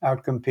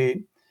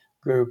outcompete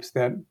groups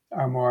that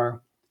are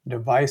more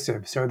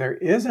divisive. So there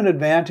is an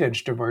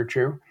advantage to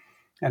virtue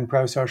and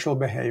prosocial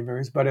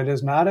behaviors, but it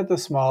is not at the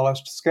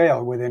smallest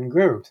scale within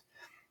groups.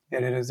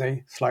 It is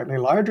a slightly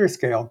larger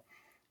scale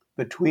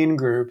between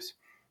groups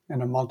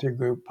in a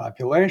multi-group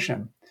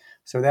population.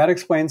 So that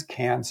explains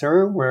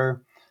cancer,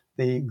 where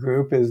the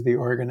group is the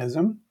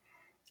organism,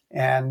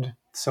 and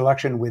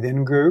selection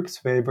within groups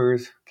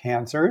favors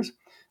cancers,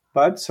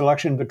 but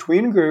selection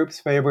between groups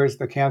favors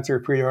the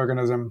cancer-free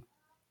organism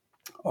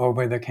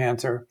over the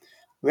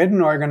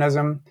cancer-ridden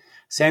organism.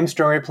 Same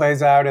story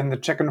plays out in the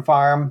chicken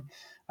farm.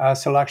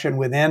 Selection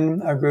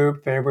within a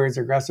group favors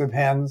aggressive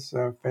hens.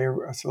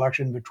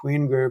 Selection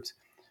between groups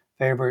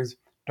favors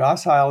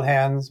docile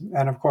hens.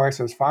 And of course,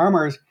 as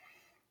farmers,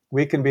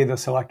 we can be the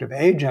selective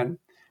agent.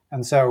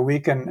 And so we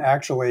can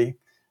actually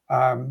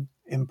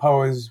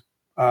impose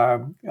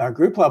a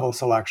group-level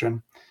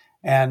selection,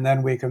 and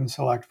then we can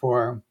select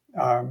for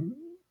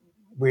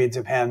breeds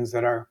of hens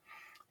that are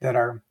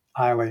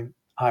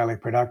highly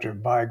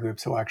productive by group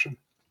selection.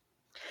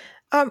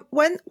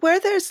 Where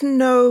there's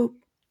no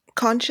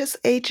conscious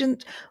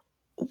agent,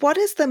 what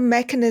is the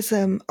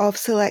mechanism of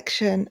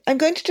selection? I'm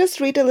going to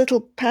just read a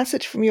little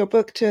passage from your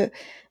book to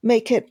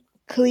make it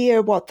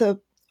clear what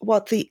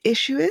the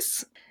issue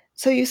is.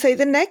 So you say,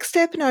 the next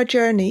step in our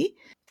journey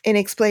in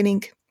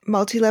explaining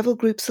multi-level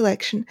group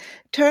selection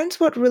turns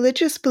what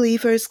religious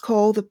believers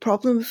call the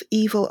problem of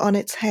evil on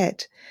its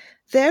head.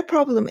 Their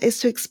problem is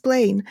to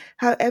explain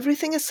how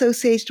everything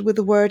associated with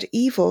the word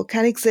evil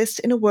can exist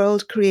in a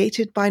world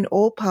created by an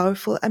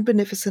all-powerful and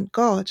beneficent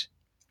God.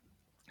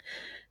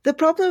 The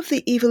problem of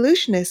the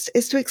evolutionist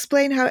is to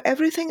explain how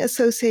everything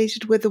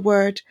associated with the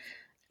word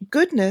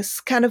goodness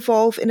can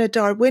evolve in a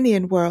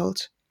Darwinian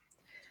world.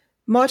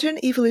 Modern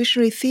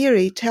evolutionary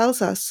theory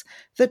tells us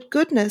that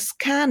goodness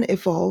can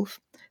evolve,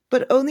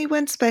 but only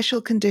when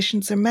special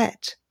conditions are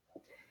met.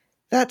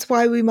 That's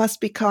why we must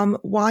become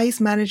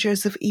wise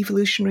managers of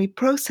evolutionary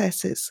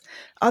processes.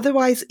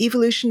 Otherwise,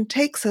 evolution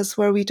takes us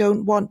where we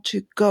don't want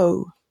to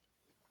go.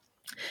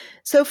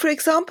 So, for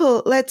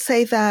example, let's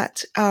say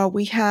that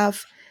we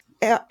have,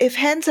 if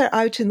hens are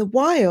out in the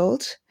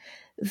wild,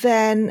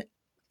 then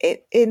if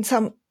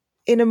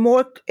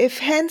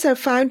hens are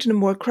found in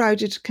more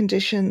crowded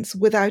conditions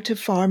without a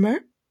farmer,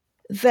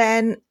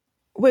 then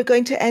we're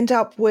going to end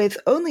up with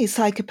only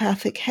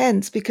psychopathic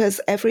hens, because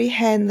every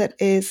hen that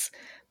is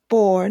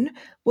born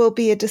will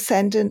be a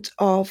descendant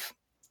of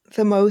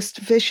the most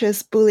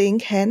vicious bullying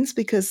hens,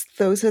 because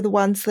those are the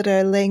ones that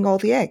are laying all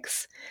the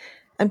eggs.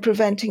 and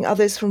preventing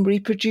others from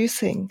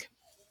reproducing.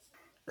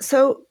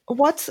 So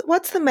what's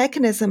the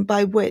mechanism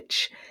by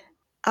which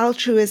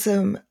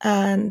altruism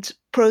and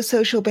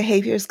pro-social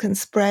behaviors can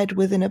spread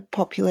within a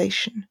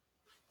population?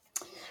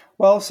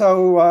 Well,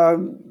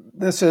 so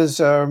this is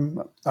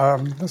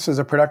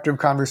a productive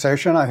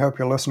conversation. I hope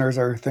your listeners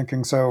are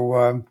thinking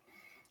so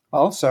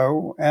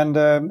also. And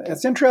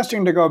it's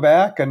interesting to go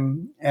back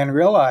and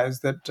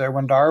realize that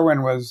when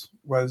Darwin was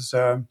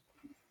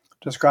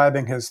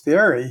describing his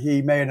theory,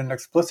 he made an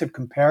explicit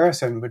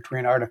comparison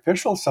between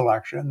artificial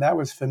selection, that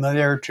was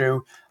familiar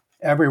to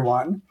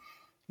everyone,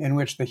 in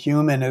which the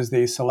human is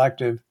the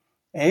selective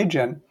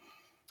agent,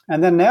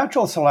 and then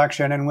natural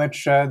selection, in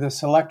which the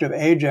selective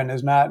agent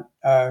is not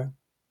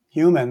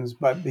humans,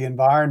 but the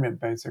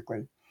environment,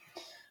 basically.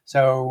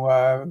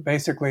 So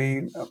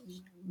basically,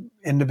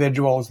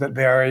 individuals that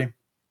vary,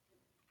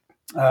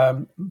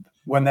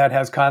 when that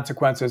has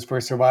consequences for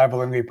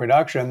survival and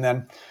reproduction,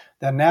 then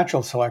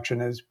natural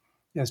selection is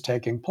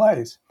taking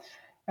place.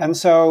 And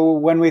so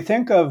when we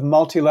think of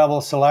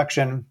multi-level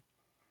selection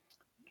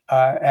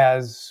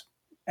as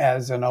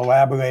an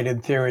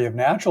elaborated theory of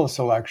natural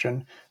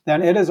selection,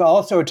 then it is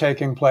also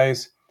taking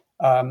place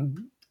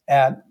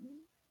at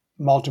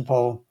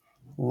multiple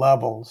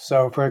levels.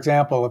 So, for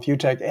example, if you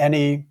take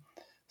any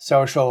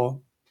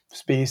social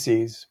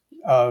species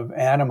of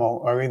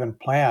animal, or even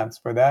plants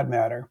for that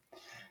matter,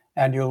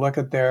 and you look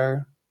at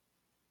their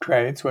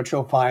traits, what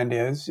you'll find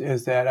is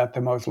that at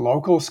the most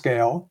local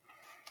scale,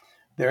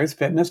 there's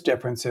fitness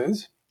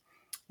differences,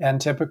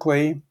 and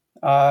typically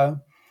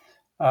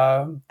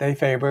they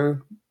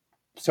favor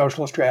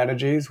social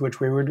strategies which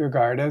we would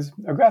regard as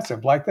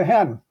aggressive, like the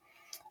hen.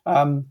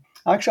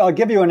 Actually, I'll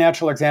give you a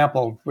natural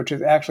example, which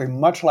is actually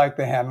much like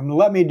the hen. And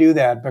let me do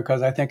that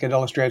because I think it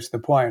illustrates the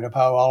point of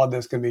how all of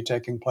this can be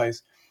taking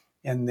place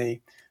in the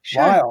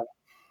wild.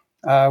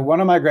 One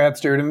of my grad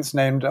students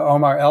named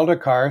Omar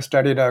Eldekar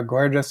studied a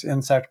gorgeous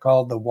insect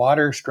called the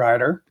water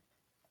strider.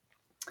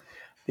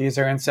 These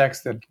are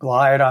insects that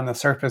glide on the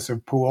surface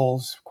of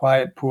pools,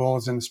 quiet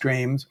pools and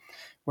streams,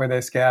 where they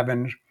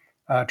scavenge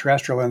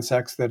terrestrial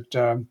insects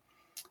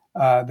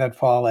that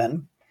fall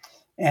in.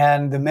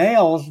 And the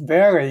males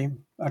vary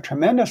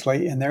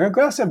tremendously in their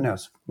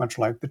aggressiveness, much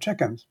like the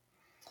chickens.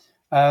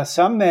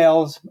 Some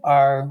males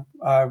are,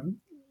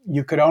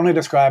 you could only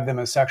describe them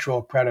as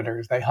sexual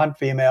predators. They hunt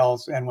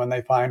females, and when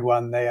they find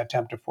one, they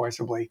attempt to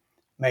forcibly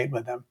mate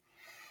with them.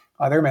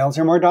 Other males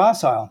are more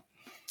docile,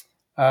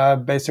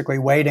 basically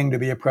waiting to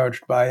be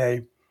approached by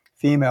a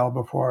female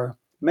before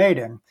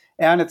mating.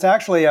 And it's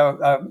actually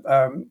a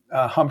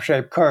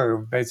hump-shaped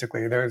curve,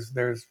 basically.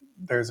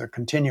 There's a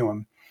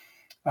continuum,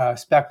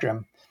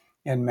 spectrum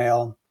in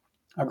male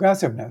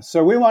aggressiveness.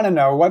 So we want to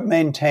know what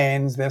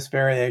maintains this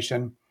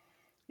variation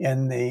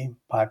in the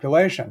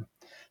population.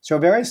 So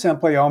very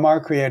simply, Omar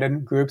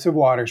created groups of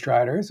water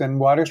striders, and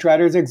water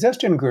striders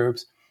exist in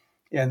groups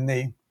in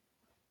the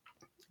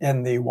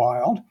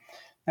wild.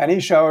 And he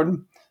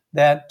showed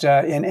that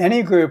in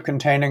any group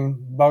containing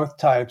both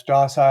types,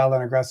 docile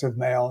and aggressive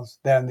males,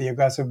 then the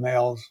aggressive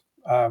males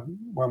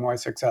were more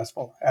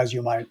successful, as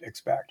you might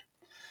expect.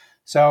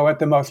 So at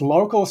the most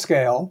local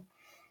scale,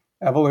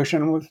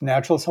 evolution with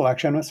natural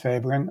selection was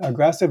favoring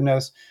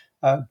aggressiveness,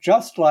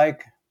 just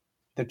like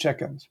the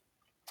chickens.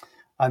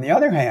 On the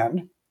other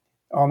hand,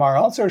 Omar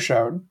also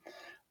showed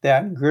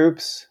that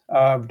groups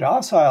of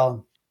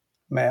docile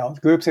males,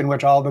 groups in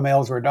which all the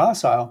males were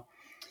docile,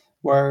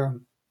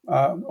 were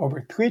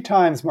over 3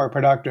 times more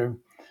productive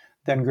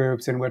than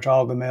groups in which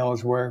all the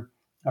males were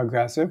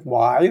aggressive.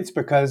 Why? It's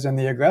because in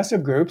the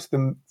aggressive groups,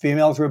 the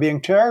females were being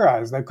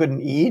terrorized. They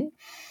couldn't eat,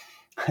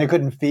 they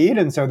couldn't feed,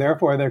 and so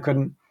therefore they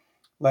couldn't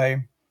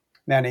lay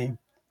many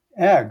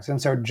eggs.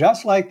 And so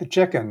just like the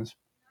chickens,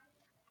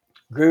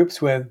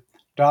 groups with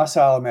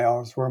docile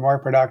males were more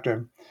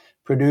productive,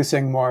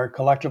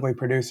 collectively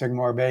producing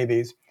more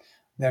babies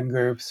than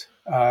groups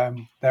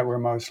that were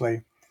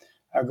mostly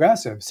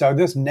aggressive. So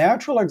this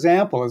natural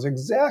example is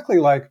exactly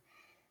like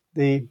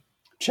the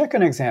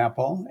chicken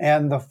example.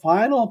 And the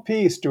final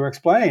piece to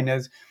explain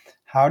is,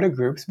 how do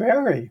groups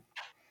vary?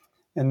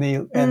 In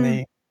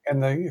the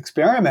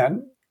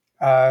experiment,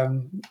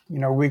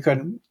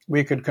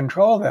 we could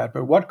control that.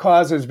 But what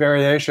causes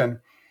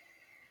variation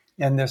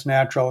in this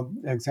natural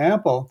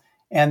example?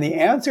 And the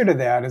answer to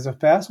that is a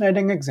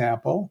fascinating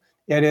example.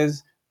 It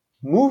is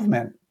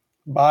movement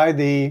by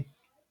the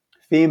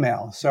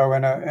female. So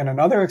in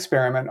another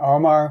experiment,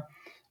 Omar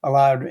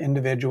allowed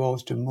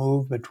individuals to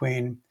move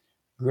between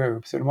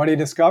groups. And what he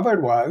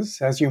discovered was,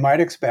 as you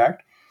might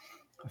expect,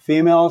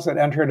 females that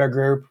entered a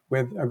group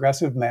with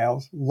aggressive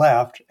males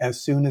left as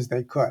soon as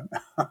they could.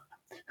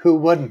 Who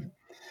wouldn't?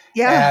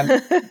 Yeah.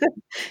 And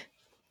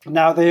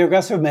now the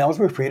aggressive males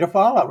were free to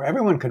follow.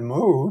 Everyone could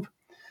move.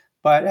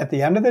 But at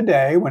the end of the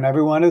day, when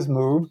everyone is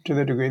moved to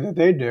the degree that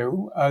they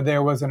do,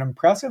 there was an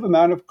impressive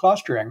amount of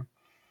clustering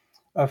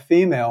of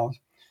females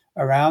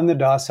around the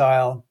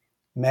docile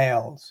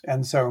males.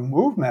 And so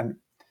movement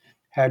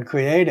had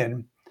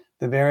created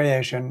the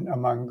variation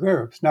among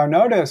groups. Now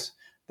notice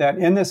that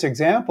in this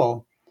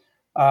example,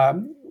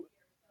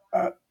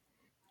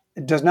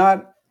 it does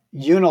not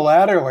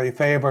unilaterally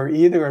favor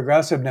either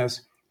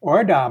aggressiveness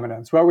or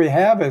dominance. What we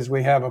have is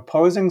we have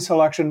opposing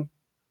selection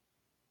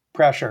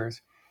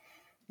pressures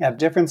at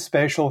different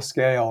spatial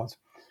scales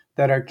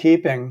that are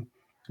keeping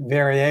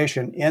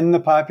variation in the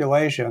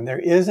population. There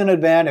is an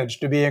advantage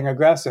to being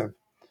aggressive,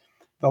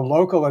 the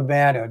local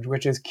advantage,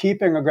 which is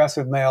keeping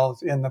aggressive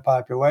males in the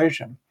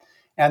population.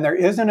 And there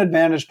is an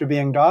advantage to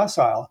being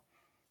docile,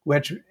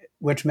 which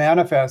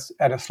manifests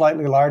at a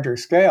slightly larger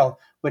scale,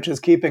 which is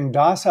keeping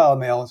docile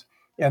males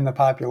in the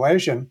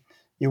population.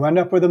 You end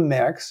up with a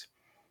mix.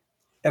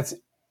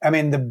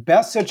 The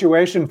best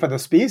situation for the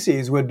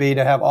species would be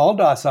to have all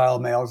docile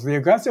males. The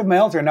aggressive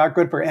males are not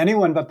good for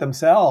anyone but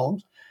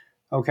themselves,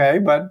 okay?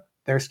 But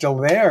they're still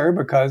there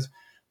because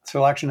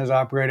selection is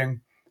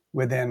operating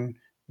within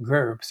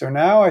groups. So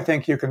now I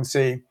think you can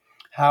see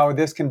how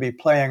this can be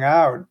playing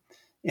out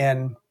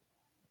in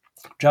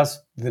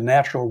just the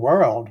natural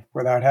world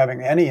without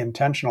having any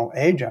intentional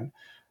agent,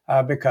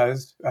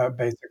 because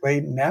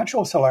basically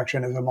natural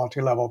selection is a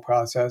multi-level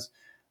process,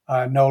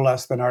 no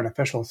less than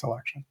artificial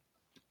selection.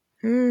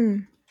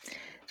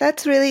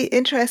 That's really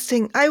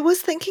interesting. I was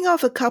thinking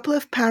of a couple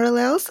of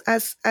parallels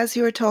as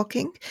you were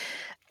talking.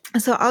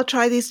 So I'll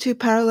try these two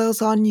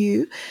parallels on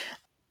you.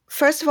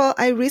 First of all,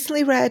 I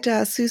recently read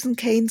Susan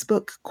Cain's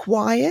book,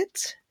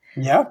 Quiet.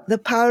 Yeah. The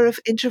Power of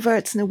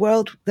Introverts in a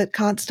World That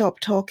Can't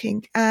Stop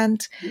Talking.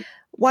 And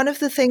one of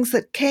the things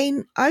that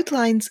Cain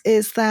outlines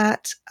is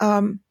that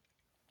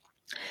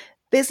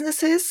business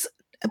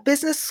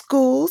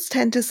schools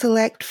tend to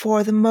select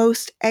for the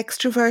most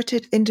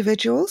extroverted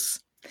individuals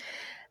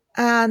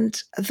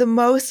and the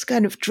most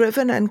kind of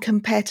driven and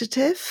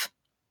competitive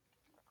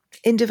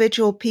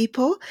individual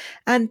people.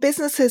 And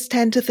businesses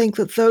tend to think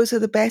that those are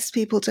the best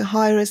people to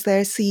hire as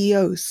their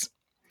CEOs.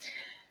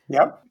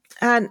 Yep.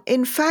 And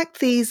in fact,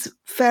 these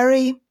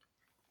very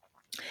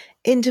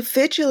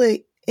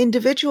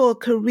individual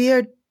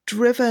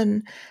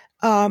career-driven,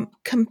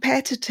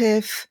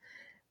 competitive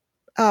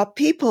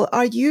people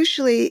are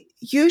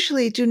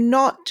usually do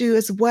not do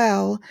as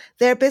well.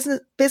 Their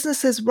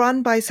businesses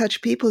run by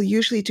such people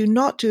usually do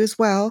not do as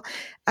well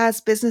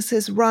as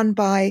businesses run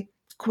by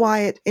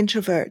quiet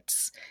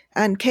introverts.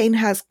 And Cain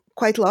has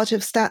quite a lot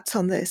of stats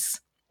on this.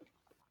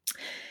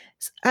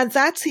 And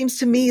that seems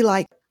to me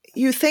like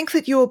you think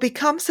that you will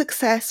become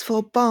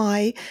successful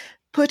by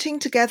putting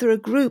together a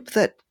group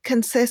that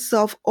consists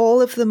of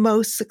all of the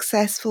most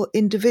successful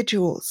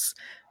individuals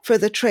for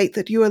the trait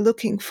that you are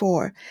looking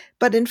for.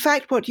 But in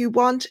fact, what you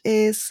want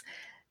is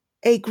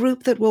a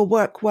group that will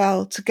work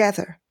well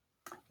together.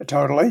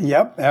 Totally.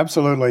 Yep.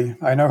 Absolutely.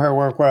 I know her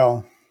work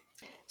well.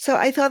 So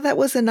I thought that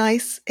was a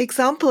nice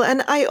example.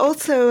 And I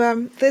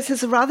also, this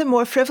is a rather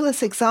more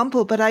frivolous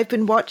example, but I've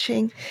been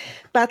watching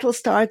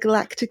Battlestar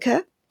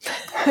Galactica.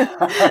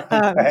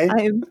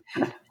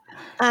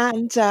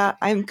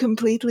 I'm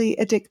completely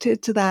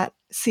addicted to that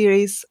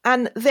series.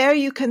 And there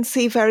you can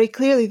see very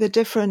clearly the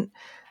different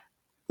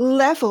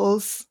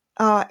levels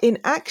in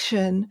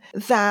action,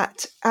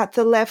 that at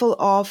the level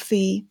of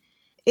the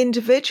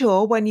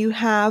individual, when you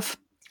have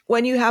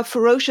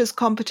ferocious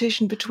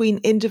competition between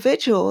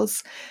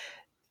individuals,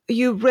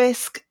 you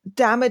risk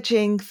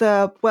damaging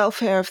the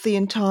welfare of the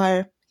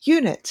entire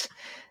unit.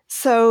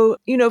 So,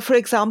 for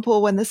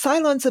example, when the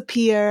Cylons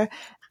appear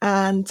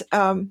and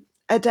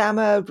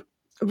Adama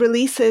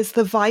releases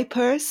the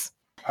Vipers,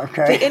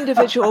 okay. the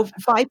individual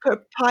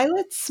Viper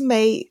pilots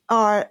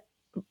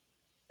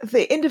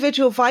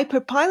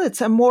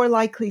are more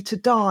likely to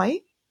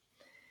die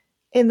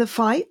in the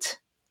fight.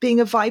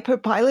 Being a Viper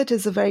pilot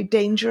is a very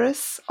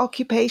dangerous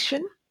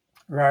occupation.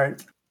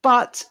 Right.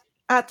 But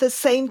at the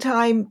same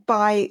time,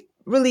 by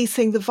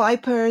releasing the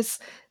Vipers,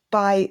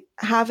 by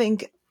having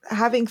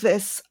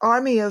this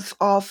army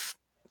of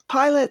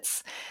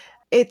pilots,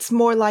 it's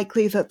more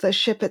likely that the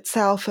ship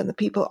itself and the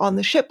people on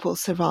the ship will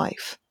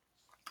survive.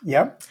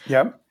 Yep.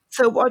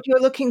 So what you're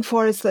looking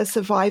for is the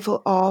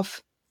survival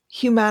of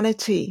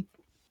humanity.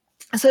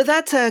 So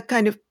that's a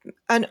kind of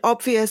an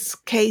obvious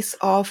case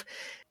of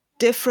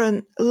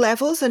different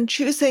levels, and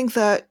choosing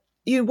that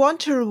you want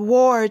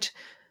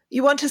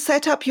to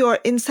set up your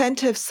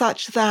incentives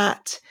such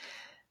that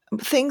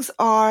things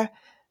are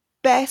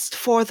best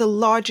for the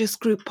largest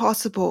group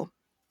possible.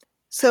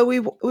 So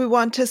we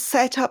want to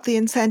set up the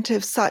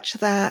incentives such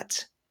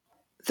that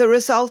the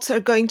results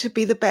are going to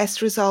be the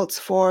best results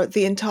for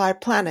the entire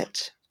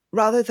planet,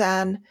 rather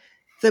than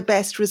the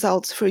best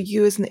results for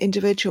you as an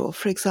individual,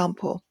 for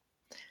example.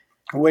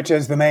 Which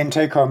is the main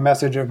take-home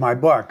message of my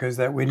book, is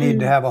that we need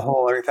to have a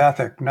whole earth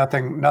ethic.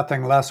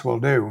 Nothing less will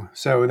do.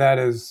 So that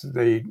is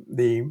the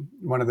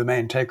one of the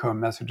main take-home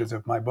messages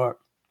of my book.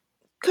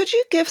 Could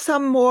you give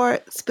some more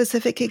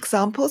specific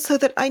examples, so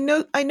that I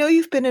know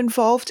you've been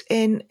involved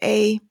in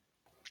I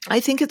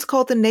think it's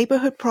called the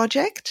Neighborhood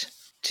Project,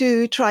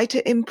 to try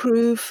to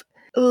improve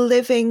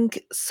living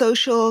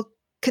social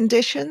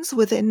conditions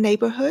within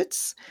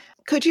neighborhoods.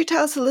 Could you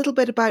tell us a little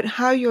bit about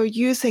how you're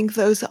using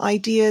those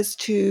ideas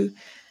to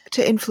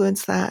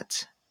influence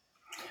that?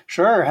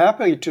 Sure,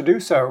 happy to do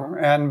so.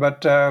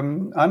 But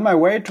on my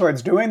way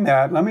towards doing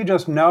that, let me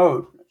just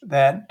note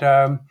that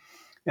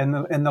in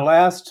the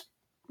last,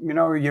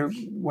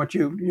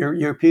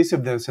 your piece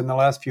of this in the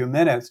last few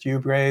minutes,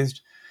 you've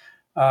raised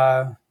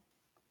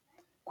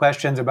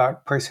questions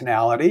about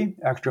personality,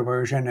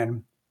 extroversion,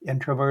 and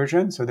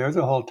introversion. So there's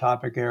a whole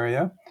topic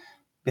area.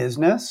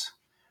 Business,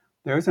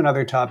 there's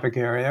another topic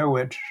area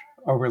which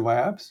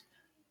overlaps.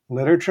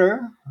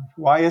 Literature,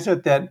 why is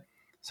it that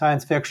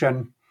science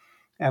fiction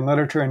and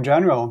literature in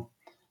general,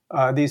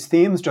 these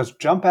themes just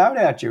jump out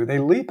at you? They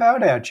leap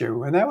out at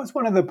you. And that was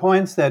one of the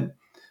points that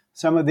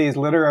some of these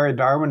literary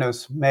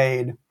Darwinists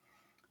made,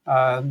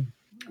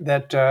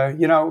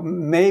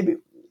 maybe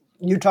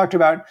you talked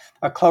about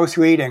a close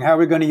reading. How are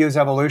we going to use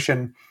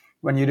evolution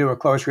when you do a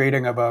close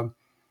reading of a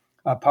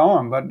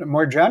poem? But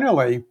more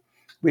generally,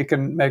 we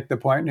can make the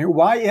point,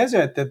 why is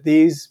it that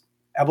these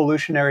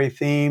evolutionary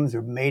themes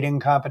of mating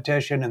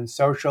competition and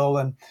social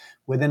and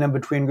within and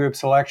between group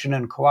selection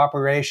and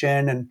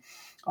cooperation and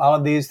all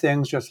of these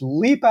things just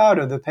leap out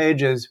of the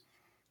pages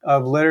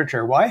of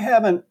literature? Why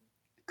haven't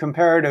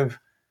comparative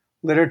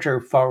literature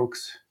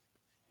folks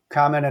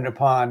commented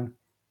upon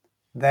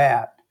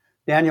that?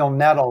 Daniel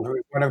Nettle, who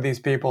is one of these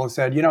people,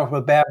 said, if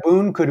a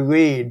baboon could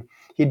read,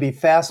 he'd be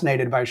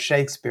fascinated by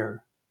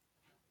Shakespeare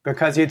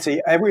because he'd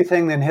see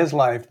everything in his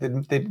life,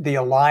 the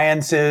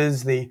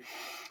alliances, the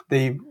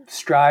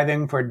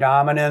striving for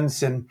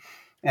dominance, and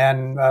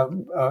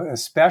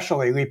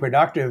especially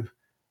reproductive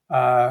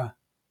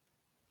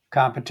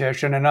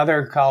competition.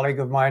 Another colleague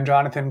of mine,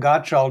 Jonathan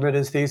Gottschall, did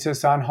his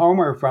thesis on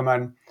Homer from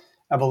an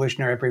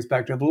evolutionary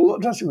perspective.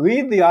 Just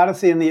read the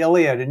Odyssey and the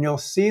Iliad, and you'll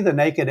see the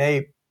naked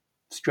ape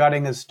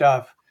strutting his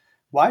stuff.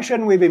 Why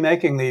shouldn't we be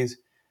making these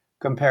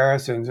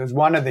comparisons as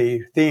one of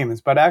the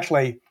themes? But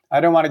actually, I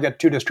don't want to get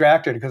too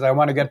distracted because I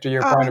want to get to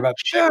your point about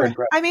the sure.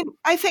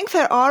 I think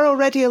there are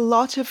already a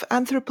lot of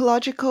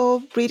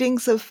anthropological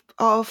readings of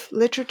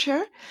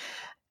literature,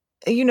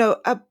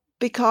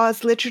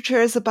 because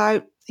literature is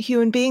about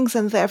human beings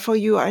and therefore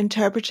you are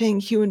interpreting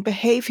human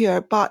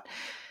behavior. But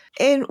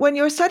when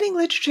you're studying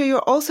literature, you're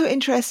also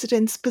interested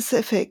in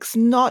specifics,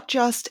 not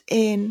just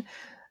in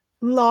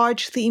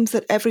large themes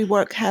that every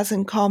work has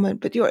in common,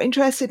 but you're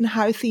interested in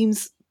how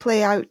themes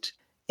play out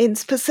in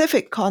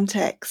specific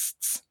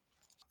contexts.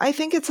 I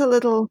think it's a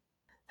little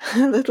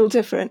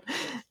different.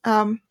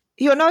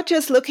 You're not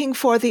just looking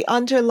for the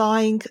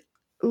underlying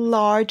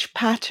large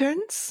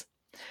patterns,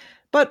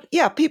 but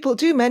yeah, people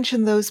do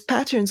mention those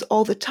patterns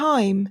all the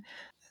time.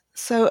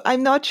 So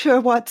I'm not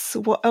sure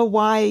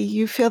why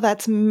you feel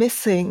that's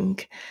missing.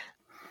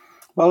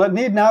 Well, it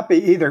need not be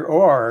either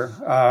or.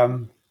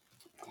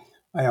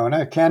 And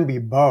it can be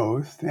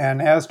both.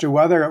 And as to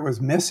whether it was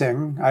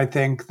missing, I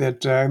think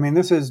that,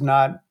 this is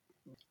not,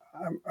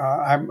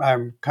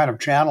 I'm kind of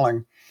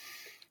channeling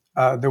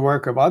the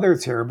work of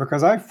others here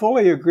because I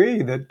fully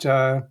agree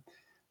that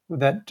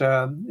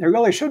it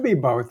really should be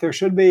both. There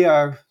should be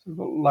a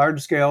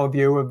large-scale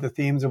view of the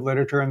themes of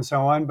literature and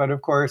so on, but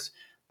of course,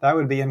 that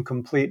would be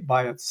incomplete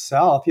by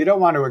itself. You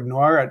don't want to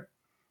ignore it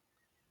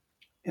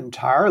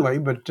entirely,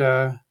 but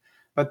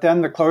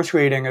then the close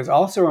reading is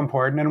also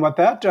important. And what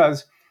that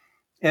does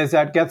is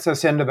that gets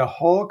us into the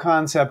whole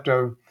concept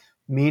of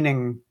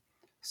meaning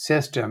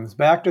systems,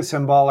 back to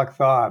symbolic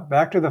thought,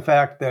 back to the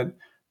fact that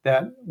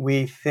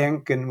we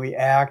think and we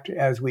act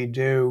as we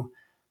do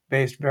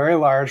based very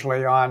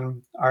largely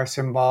on our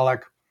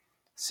symbolic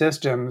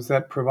systems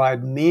that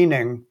provide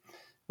meaning,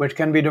 which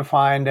can be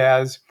defined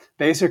as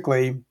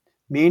basically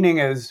meaning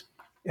is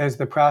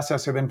the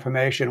process of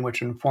information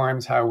which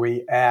informs how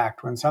we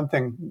act. When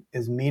something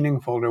is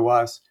meaningful to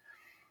us,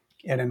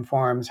 it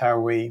informs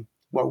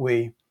what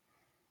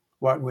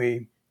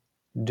we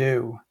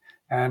do.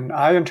 And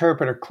I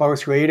interpret a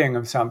close reading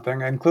of something,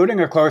 including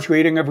a close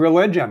reading of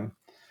religion.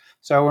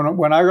 So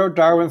when I wrote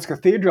Darwin's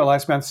Cathedral, I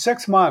spent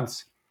 6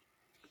 months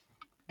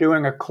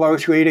doing a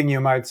close reading, you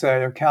might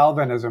say, of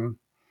Calvinism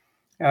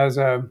as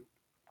a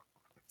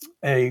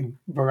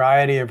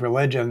variety of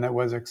religion that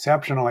was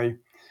exceptionally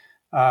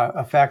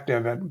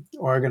effective at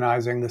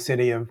organizing the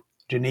city of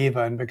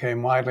Geneva and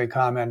became widely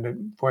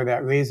commended for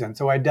that reason.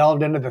 So I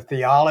delved into the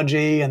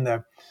theology and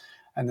the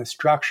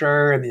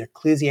structure and the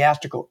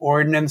ecclesiastical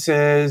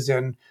ordinances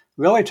and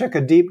really took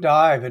a deep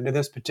dive into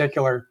this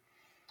particular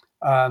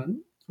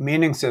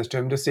meaning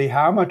system to see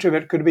how much of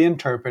it could be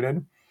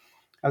interpreted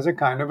as a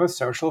kind of a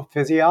social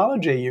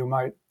physiology, you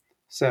might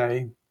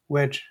say,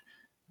 which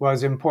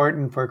was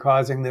important for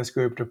causing this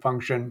group to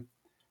function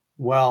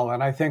well.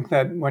 And I think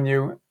that when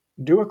you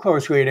do a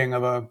close reading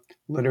of a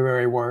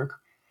literary work,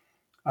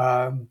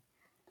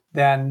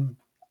 then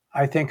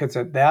I think it's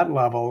at that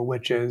level,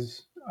 which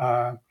is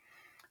a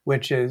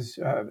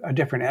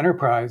different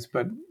enterprise,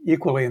 but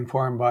equally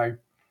informed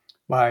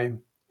by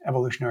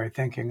evolutionary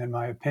thinking, in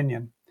my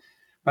opinion.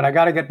 But I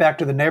got to get back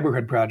to the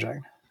Neighborhood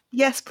Project.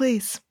 Yes,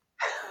 please.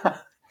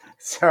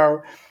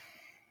 So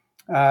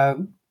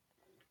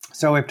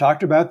we've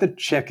talked about the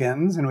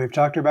chickens, and we've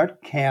talked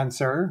about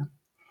cancer,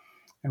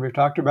 and we've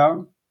talked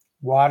about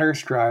water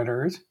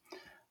striders.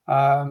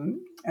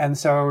 And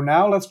so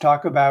now let's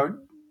talk about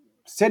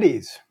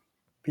cities,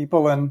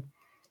 people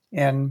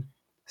in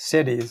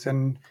cities.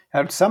 And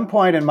at some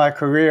point in my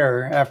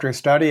career, after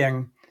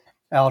studying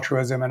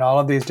altruism in all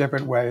of these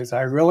different ways,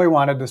 I really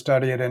wanted to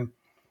study it in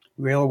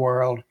real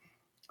world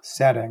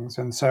settings.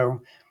 And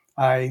so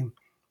I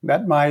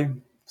met my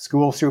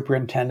school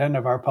superintendent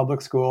of our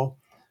public school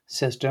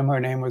system. Her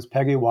name was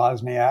Peggy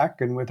Wozniak.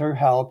 And with her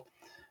help,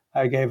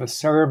 I gave a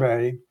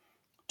survey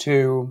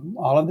to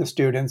all of the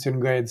students in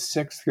grades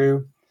 6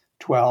 through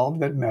 12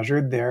 that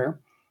measured their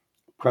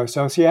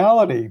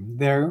prosociality,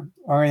 their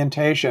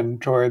orientation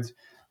towards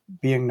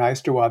being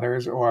nice to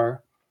others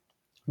or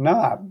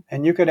not.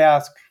 And you could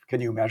ask,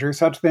 can you measure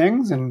such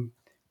things? And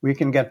we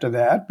can get to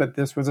that. But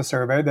this was a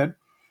survey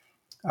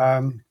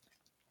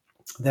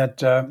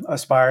that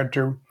aspired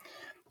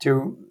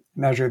to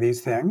measure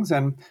these things.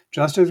 And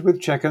just as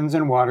with chickens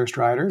and water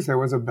striders, there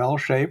was a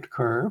bell-shaped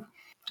curve.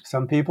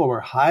 Some people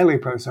were highly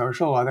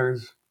prosocial,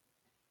 others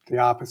the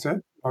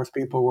opposite. Most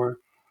people were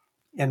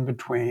in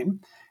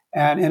between.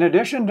 And in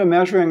addition to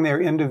measuring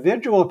their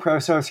individual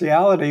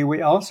prosociality,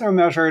 we also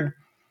measured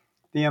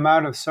the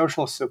amount of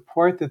social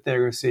support that they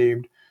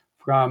received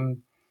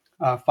from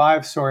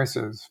 5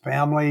 sources: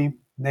 family,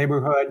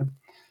 neighborhood,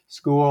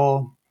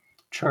 school,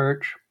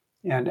 church,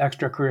 and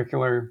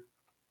extracurricular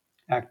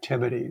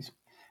activities.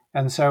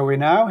 And so we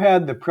now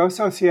had the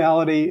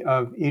prosociality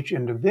of each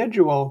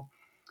individual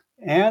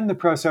and the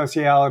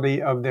prosociality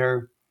of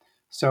their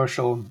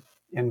social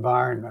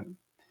environment.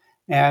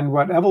 And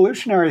what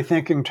evolutionary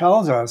thinking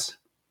tells us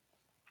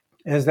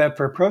is that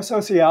for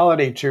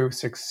prosociality to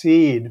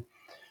succeed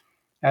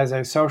as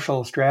a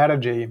social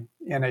strategy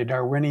in a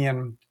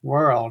Darwinian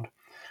world,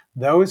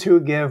 those who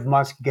give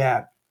must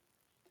get.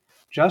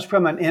 Just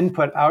from an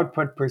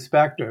input-output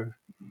perspective,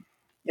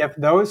 if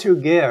those who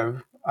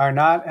give are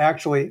not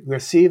actually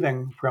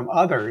receiving from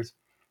others,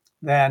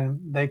 then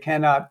they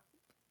cannot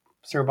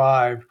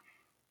survive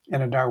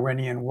in a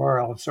Darwinian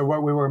world. So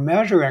what we were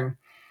measuring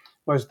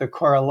was the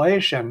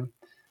correlation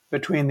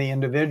between the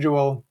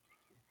individual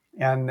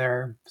and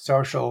their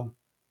social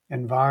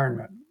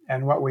environment.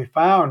 And what we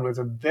found was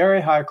a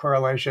very high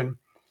correlation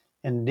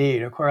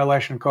indeed, a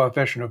correlation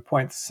coefficient of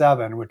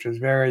 0.7, which is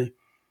very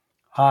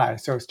high.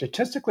 So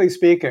statistically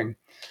speaking,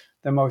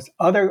 the most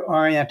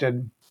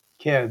other-oriented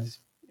kids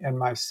in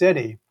my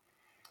city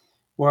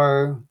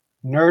were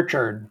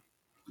nurtured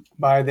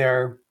by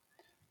their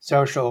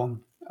social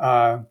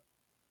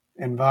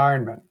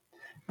environment.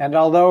 And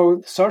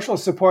although social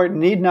support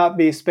need not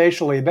be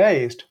spatially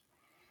based,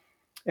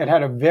 it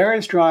had a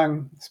very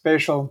strong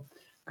spatial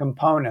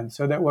component,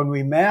 so that when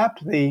we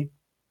mapped the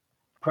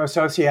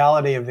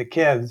prosociality of the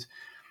kids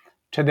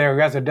to their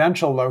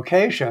residential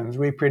locations,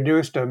 we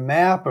produced a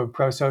map of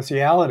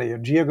prosociality, a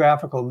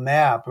geographical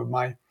map of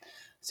my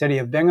city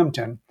of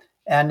Binghamton,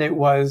 and it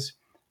was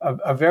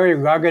a very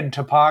rugged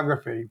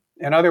topography.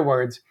 In other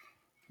words,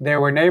 there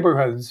were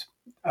neighborhoods,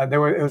 it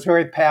was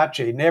very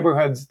patchy,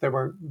 neighborhoods that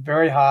were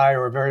very high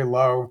or very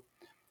low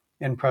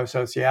in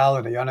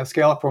prosociality. On a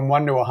scale from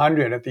 1 to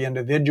 100 at the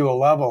individual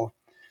level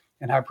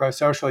and how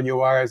prosocial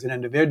you are as an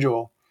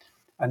individual,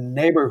 a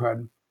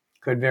neighborhood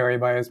could vary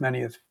by as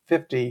many as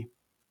 50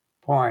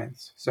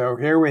 points. So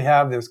here we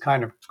have this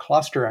kind of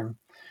clustering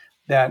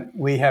that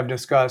we have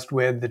discussed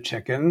with the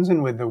chickens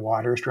and with the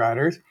water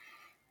striders.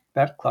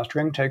 That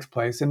clustering takes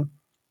place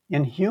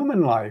in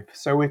human life.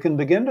 So we can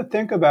begin to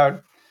think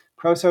about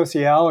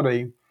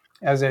prosociality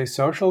as a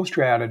social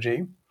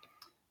strategy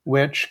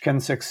which can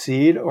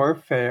succeed or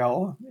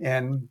fail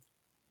in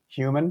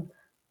human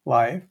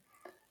life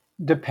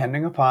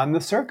depending upon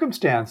the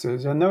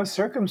circumstances. And those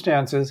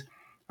circumstances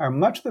are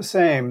much the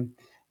same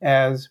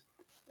as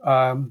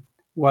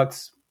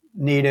what's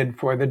needed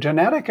for the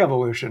genetic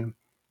evolution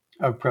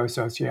of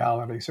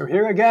prosociality. So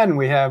here again,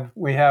 we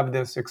have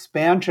this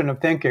expansion of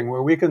thinking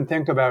where we can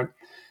think about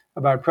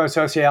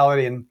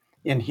prosociality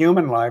in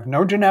human life.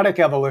 No genetic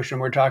evolution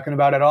we're talking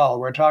about at all.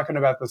 We're talking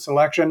about the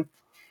selection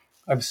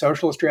of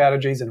social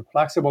strategies in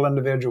flexible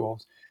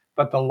individuals.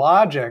 But the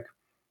logic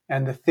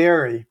and the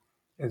theory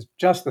is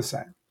just the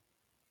same.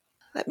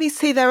 Let me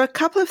see. There are a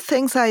couple of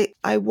things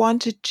I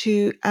wanted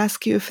to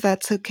ask you, if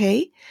that's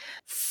okay.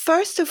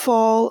 First of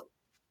all,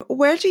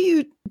 where do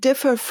you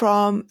differ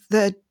from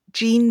the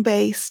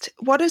gene-based?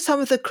 What are some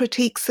of the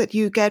critiques that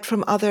you get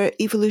from other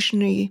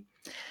evolutionary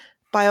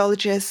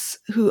biologists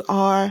who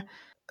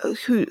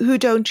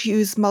don't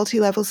use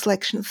multi-level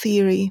selection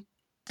theory?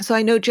 So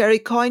I know Jerry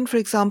Coyne, for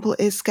example,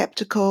 is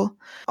skeptical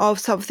of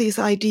some of these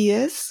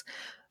ideas.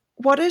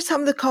 What are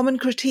some of the common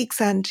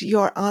critiques and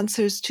your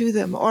answers to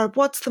them? Or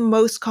what's the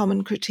most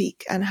common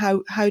critique and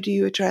how do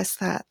you address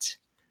that?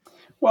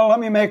 Well, let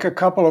me make a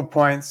couple of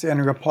points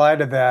in reply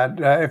to that.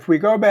 If we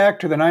go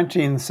back to the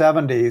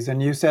 1970s,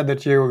 and you said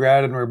that you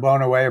read and were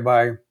blown away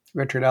by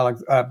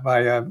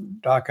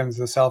Dawkins'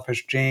 The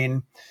Selfish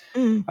Gene,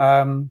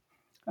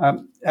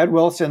 Ed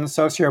Wilson's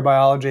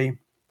Sociobiology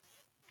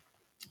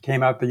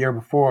came out the year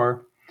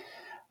before.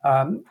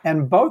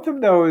 And both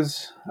of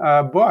those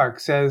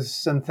books, as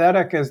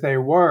synthetic as they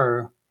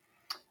were,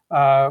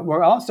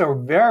 were also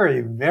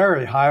very,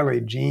 very highly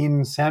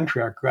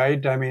gene-centric,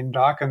 right? I mean,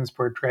 Dawkins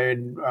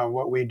portrayed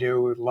what we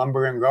do with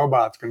lumbering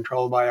robots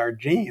controlled by our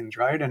genes,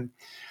 right? And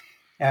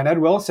Ed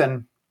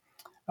Wilson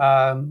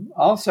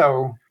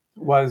also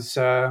was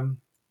more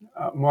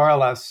or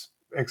less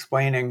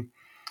explaining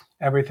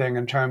everything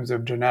in terms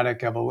of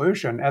genetic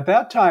evolution. At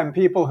that time,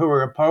 people who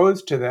were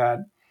opposed to that,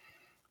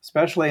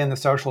 especially in the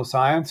social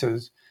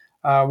sciences,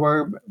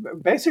 were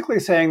basically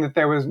saying that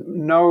there was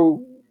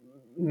no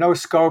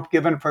scope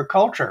given for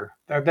culture.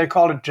 They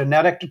called it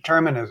genetic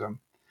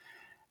determinism.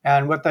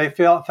 And what they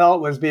felt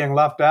was being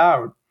left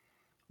out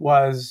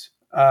was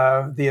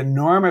the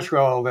enormous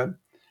role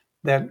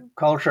that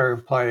culture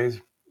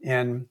plays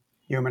in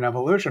human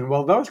evolution.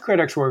 Well, those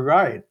critics were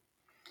right.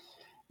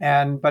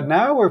 But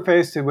now we're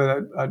faced with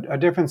a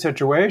different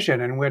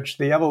situation in which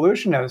the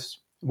evolutionists,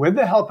 with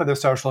the help of the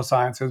social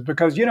sciences,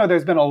 because,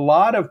 there's been a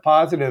lot of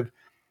positive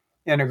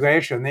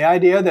integration. The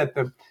idea that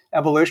the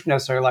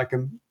evolutionists are like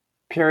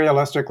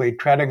imperialistically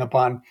treading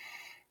upon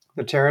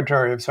the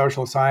territory of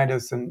social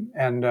scientists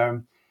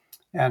and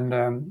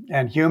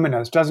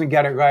humanists doesn't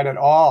get it right at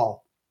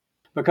all,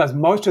 because a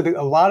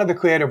lot of the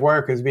creative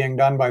work is being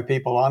done by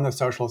people on the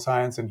social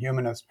science and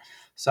humanist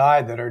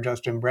side that are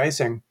just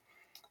embracing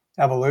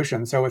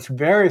evolution. So it's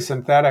very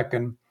synthetic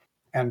and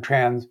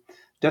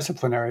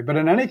transdisciplinary. But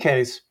in any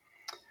case,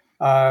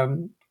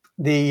 the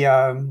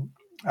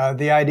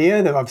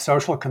idea of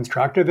social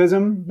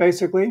constructivism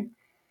basically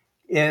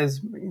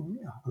is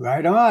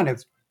right on.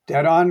 It's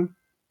dead on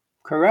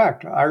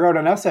correct. I wrote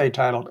an essay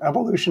titled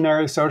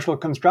Evolutionary Social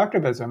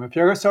Constructivism. If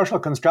you're a social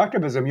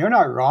constructivism, you're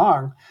not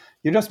wrong.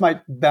 You just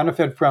might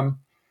benefit from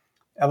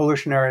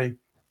evolutionary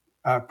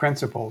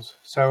principles.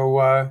 So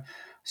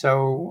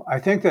I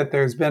think that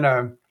there's been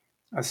a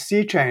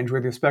sea change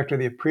with respect to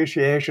the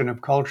appreciation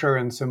of culture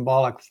and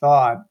symbolic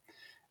thought,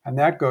 and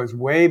that goes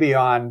way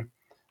beyond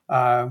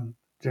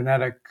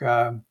genetic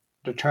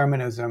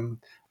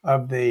determinism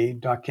of the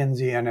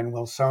Dawkinsian and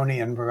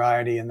Wilsonian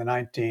variety in the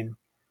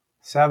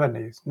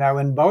 1970s. Now,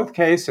 in both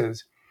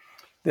cases,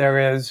 there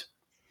is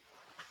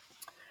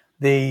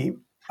a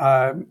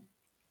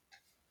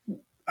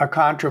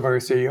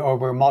controversy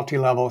over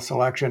multi-level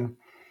selection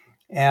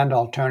and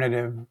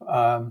alternative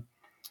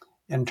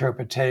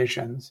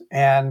interpretations.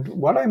 And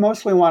what I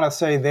mostly want to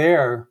say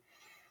there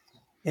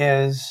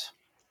is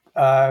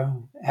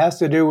has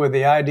to do with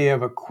the idea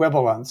of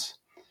equivalence,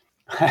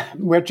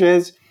 which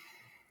is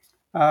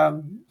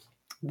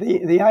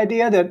the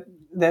idea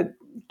that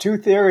two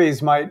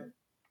theories might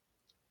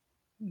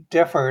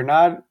differ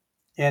not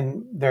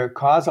in their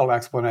causal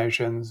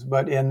explanations,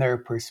 but in their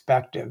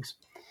perspectives.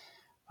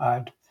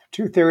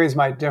 Two theories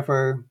might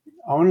differ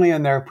only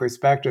in their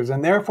perspectives,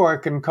 and therefore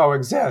can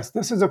coexist.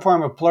 This is a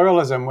form of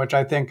pluralism, which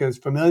I think is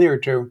familiar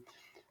to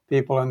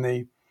people in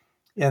the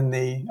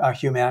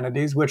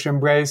humanities, which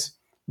embrace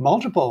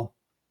multiple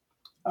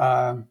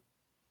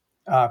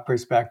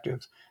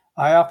perspectives.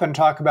 I often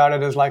talk about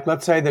it as like,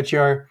 let's say that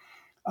you're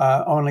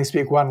only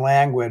speak one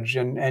language,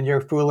 and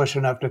you're foolish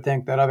enough to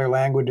think that other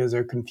languages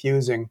are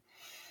confusing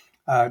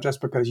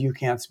just because you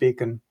can't speak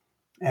and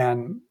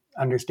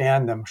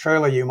understand them.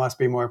 Surely you must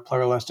be more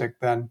pluralistic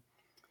than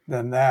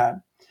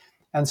that.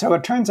 And so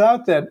it turns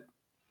out that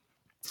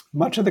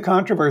much of the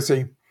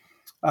controversy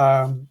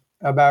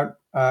about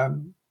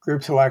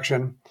group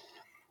selection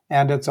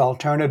and its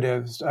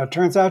alternatives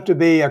turns out to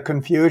be a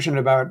confusion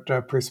about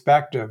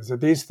perspectives,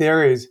 that these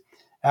theories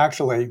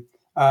actually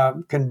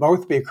can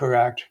both be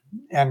correct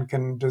and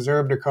can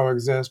deserve to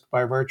coexist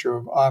by virtue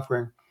of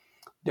offering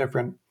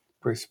different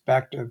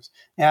perspectives.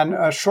 And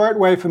a short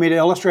way for me to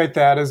illustrate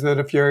that is that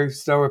if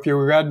you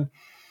read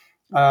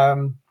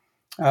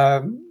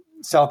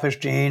Selfish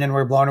Gene and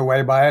were blown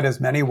away by it,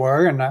 as many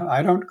were, and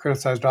I don't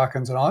criticize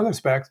Dawkins in all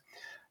respects,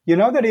 you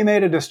know that he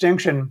made a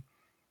distinction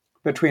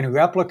between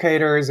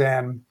replicators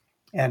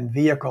and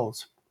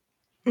vehicles.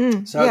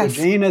 So yes.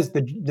 the gene is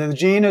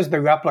the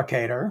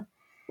replicator.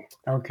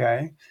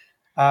 Okay.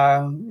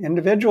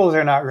 Individuals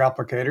are not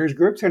replicators,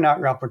 groups are not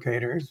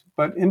replicators,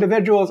 but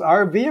individuals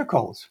are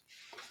vehicles.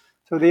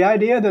 So the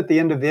idea that the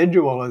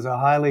individual is a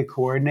highly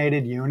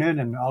coordinated unit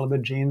and all of the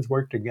genes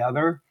work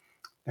together,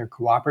 they're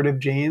cooperative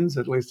genes,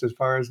 at least as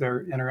far as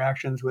their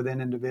interactions within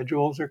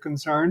individuals are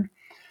concerned,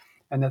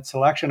 and that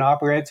selection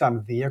operates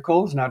on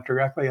vehicles, not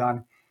directly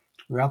on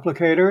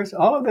replicators.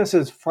 All of this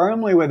is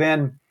firmly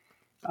within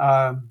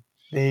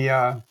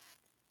the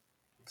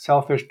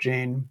Selfish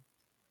Gene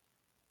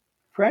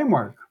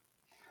framework.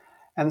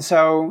 And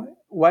so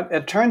what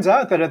it turns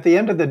out that at the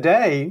end of the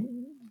day,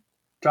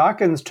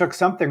 Dawkins took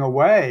something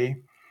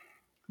away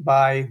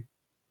by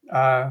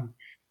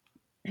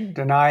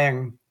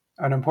denying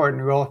an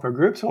important rule for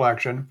group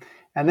selection,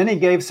 and then he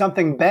gave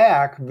something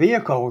back,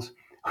 vehicles,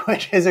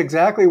 which is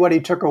exactly what he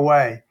took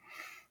away.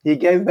 He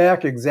gave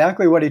back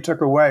exactly what he took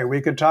away.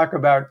 We could talk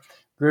about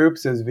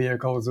groups as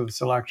vehicles of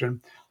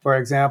selection, for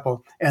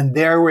example, and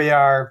there we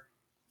are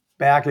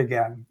back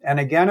again and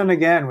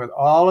again with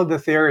all of the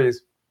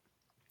theories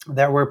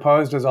that were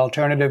posed as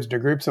alternatives to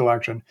group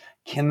selection,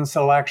 kin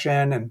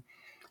selection and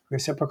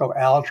reciprocal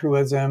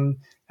altruism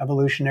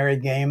evolutionary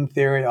game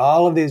theory,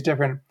 all of these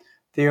different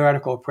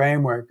theoretical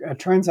framework, it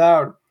turns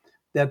out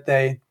that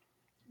they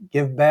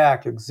give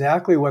back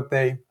exactly what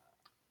they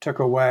took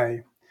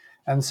away.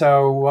 And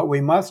so what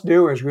we must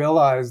do is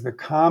realize the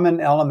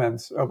common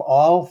elements of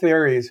all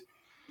theories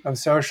of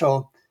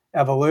social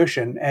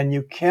evolution. And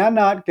you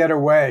cannot get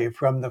away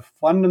from the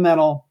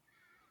fundamental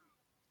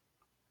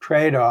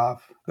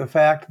trade-off, the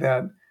fact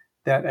that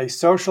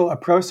a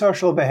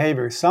pro-social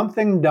behavior,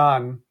 something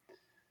done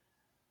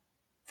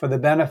for the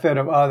benefit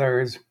of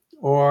others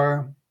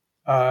or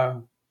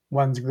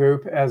one's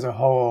group as a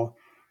whole,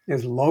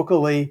 is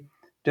locally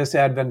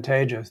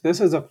disadvantageous. This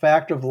is a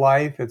fact of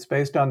life. It's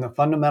based on the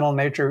fundamental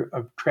nature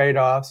of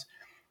trade-offs,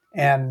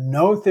 and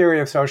no theory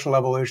of social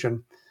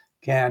evolution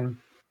can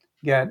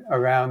get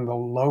around the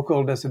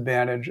local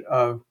disadvantage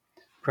of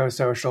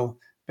pro-social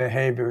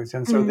behaviors.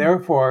 And so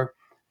therefore,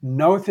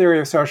 no theory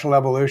of social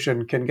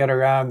evolution can get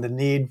around the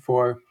need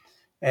for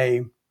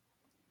a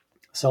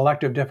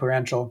selective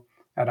differential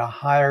at a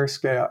higher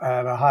scale,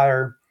 at a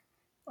higher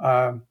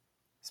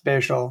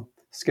spatial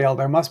scale.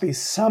 There must be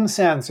some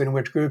sense in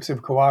which groups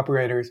of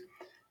cooperators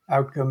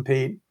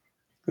outcompete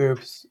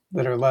groups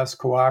that are less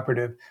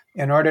cooperative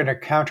in order to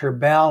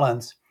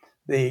counterbalance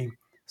the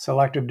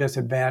selective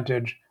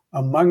disadvantage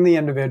among the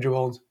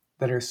individuals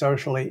that are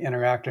socially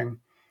interacting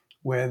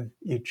with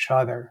each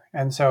other.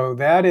 And so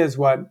that is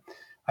what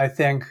I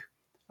think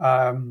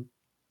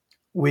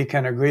we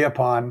can agree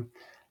upon.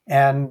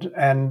 And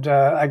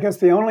I guess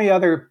the only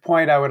other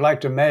point I would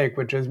like to make,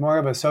 which is more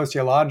of a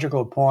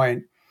sociological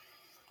point,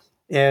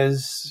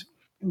 is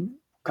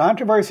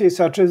controversies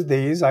such as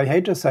these, I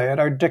hate to say it,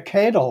 are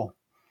decadal.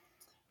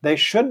 They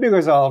should be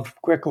resolved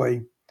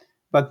quickly,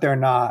 but they're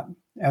not.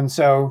 And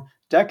so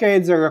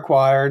decades were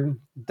required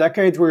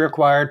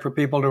for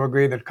people to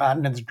agree that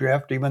continents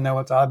drift, even though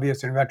it's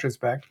obvious in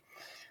retrospect.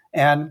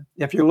 And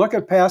if you look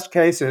at past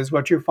cases,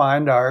 what you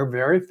find are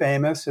very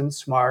famous and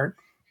smart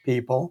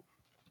people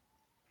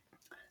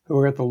who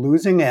are at the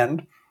losing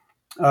end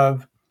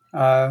of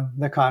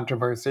the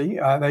controversy.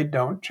 They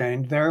don't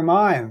change their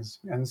minds.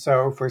 And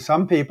so for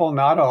some people,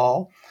 not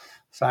all,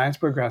 science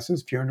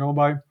progresses funeral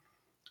by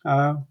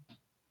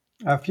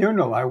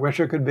funeral. I wish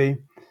it could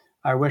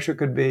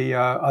be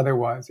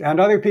otherwise. And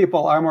other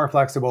people are more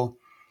flexible,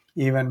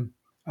 even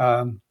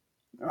at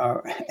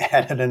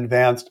an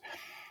advanced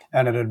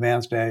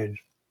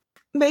age.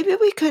 Maybe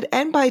we could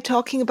end by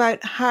talking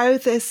about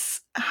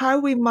how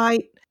we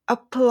might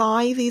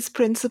apply these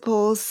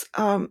principles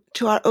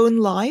to our own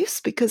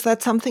lives, because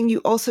that's something you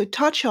also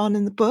touch on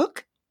in the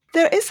book.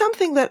 There is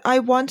something that I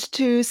want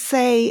to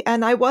say,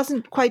 and I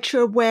wasn't quite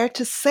sure where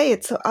to say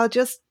it, so I'll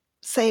just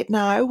say it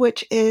now,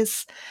 which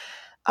is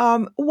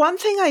one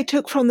thing I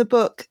took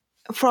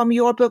from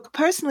your book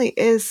personally,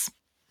 is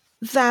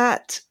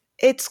that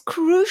it's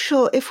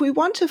crucial, if we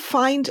want to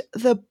find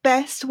the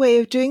best way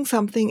of doing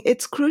something,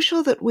 it's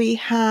crucial that we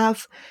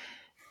have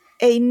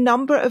a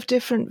number of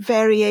different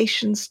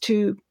variations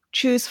to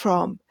choose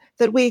from,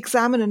 that we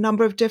examine a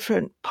number of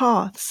different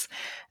paths.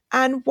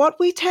 And what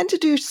we tend to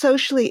do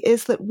socially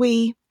is that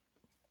we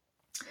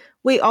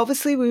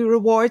obviously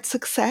reward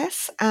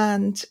success,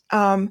 and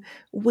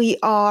we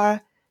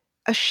are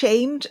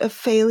ashamed of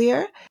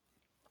failure.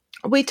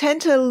 We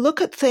tend to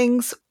look at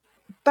things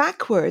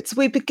backwards.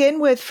 We begin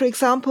with, for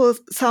example,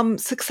 some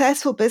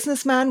successful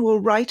businessman will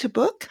write a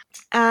book,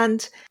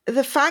 and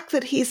the fact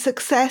that he's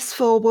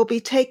successful will be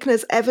taken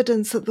as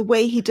evidence that the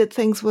way he did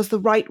things was the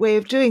right way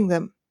of doing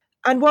them.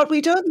 And what we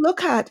don't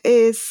look at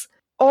is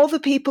all the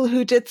people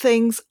who did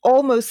things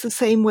almost the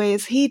same way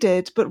as he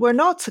did, but were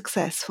not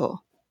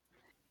successful.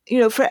 You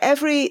know, for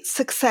every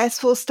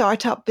successful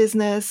startup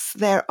business,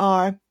 there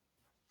are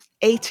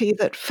 80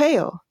 that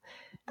fail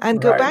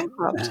and go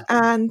bankrupt.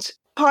 And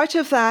part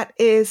of that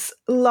is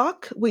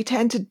luck. We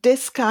tend to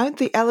discount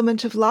the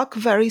element of luck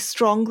very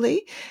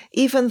strongly,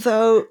 even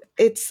though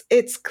it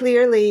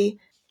clearly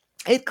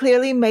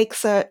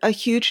makes a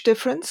huge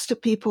difference to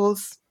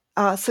people's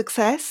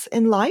success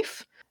in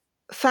life.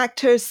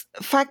 Factors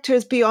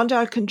beyond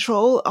our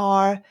control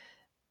are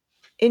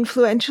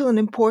influential and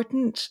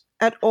important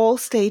at all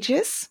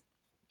stages,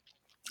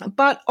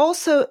 but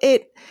also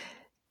it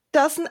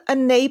doesn't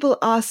enable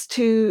us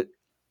to,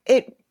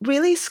 it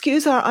really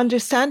skews our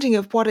understanding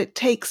of what it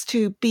takes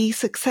to be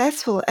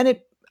successful. And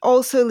it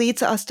also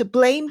leads us to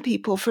blame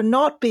people for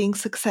not being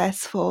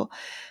successful,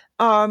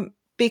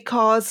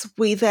 because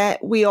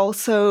we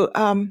also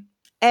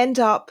end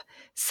up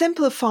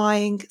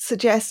simplifying,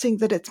 suggesting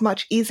that it's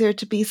much easier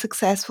to be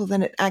successful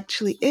than it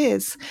actually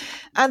is.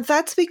 And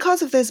that's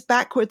because of this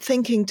backward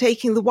thinking,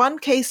 taking the one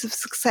case of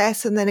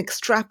success and then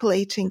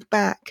extrapolating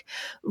back,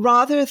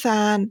 rather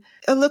than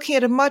looking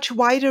at a much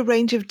wider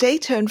range of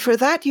data. And for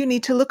that, you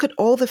need to look at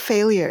all the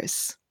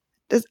failures.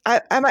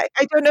 I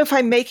don't know if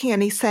I'm making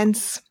any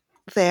sense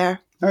there.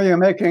 No,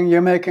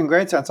 you're making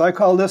great sense. I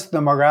call this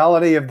the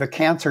morality of the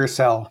cancer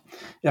cell.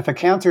 If a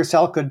cancer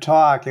cell could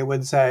talk, it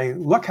would say,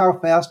 look how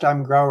fast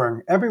I'm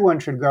growing. Everyone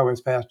should grow as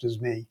fast as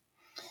me.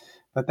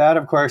 But that,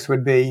 of course,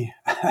 would be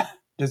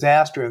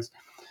disastrous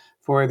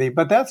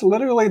but that's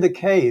literally the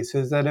case,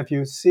 is that if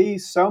you see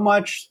so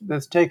much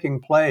that's taking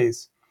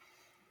place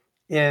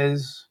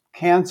is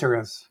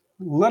cancerous,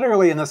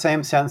 literally in the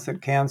same sense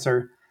that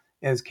cancer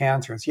is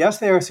cancerous. Yes,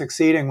 they are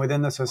succeeding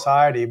within the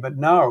society, but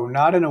no,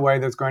 not in a way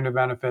that's going to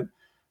benefit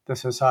the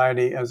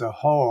society as a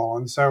whole.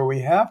 And so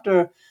we have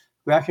to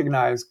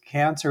recognize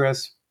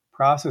cancerous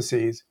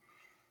processes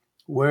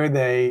where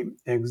they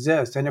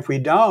exist. And if we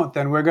don't,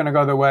 then we're going to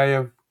go the way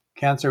of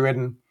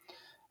cancer-ridden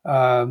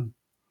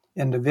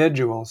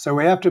individuals. So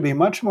we have to be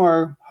much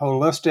more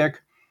holistic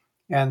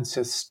and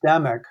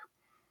systemic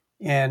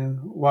in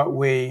what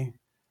we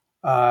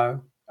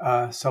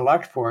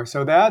select for.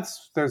 So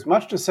there's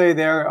much to say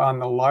there on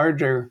the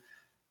larger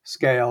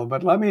scale.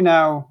 But let me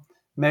now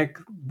make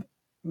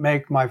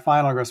my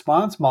final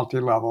response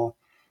multi-level,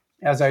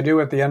 as I do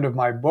at the end of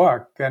my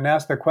book, and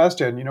ask the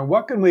question,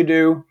 what can we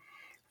do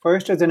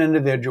first as an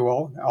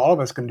individual? All of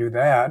us can do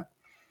that.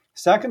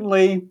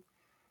 Secondly,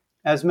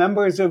 as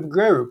members of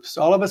groups,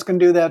 all of us can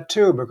do that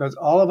too, because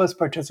all of us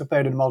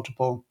participate in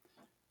multiple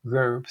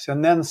groups.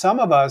 And then some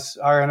of us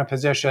are in a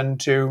position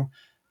to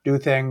do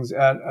things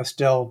at a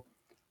still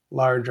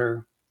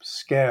larger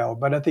scale.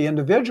 But at the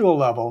individual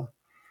level,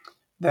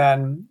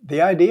 then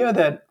the idea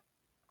that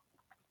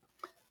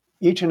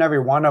each and every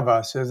one of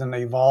us is an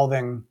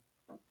evolving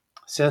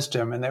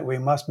system and that we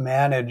must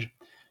manage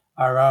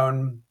our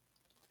own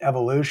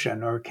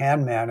evolution, or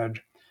can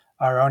manage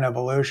our own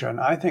evolution,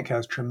 I think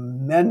has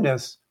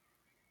tremendous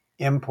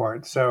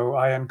import. So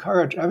I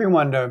encourage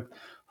everyone to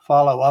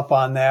follow up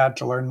on that,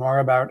 to learn more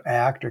about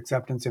ACT,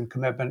 acceptance and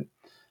commitment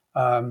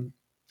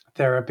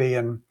therapy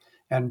and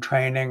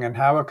training, and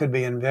how it could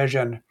be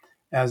envisioned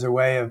as a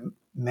way of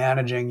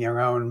managing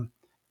your own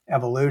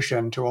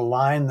evolution to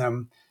align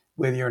them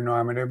with your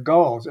normative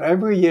goals.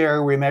 Every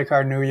year we make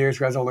our New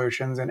Year's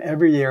resolutions, and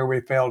every year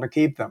we fail to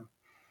keep them.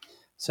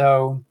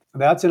 So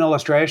that's an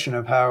illustration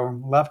of how,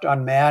 left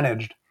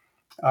unmanaged,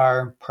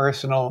 our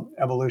personal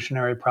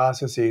evolutionary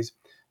processes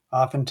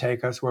often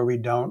take us where we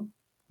don't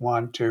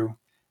want to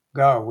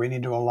go. We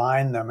need to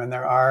align them, and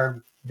there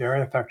are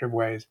very effective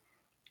ways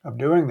of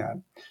doing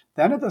that.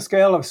 Then at the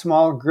scale of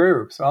small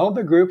groups, all of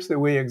the groups that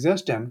we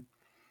exist in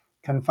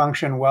can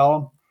function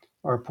well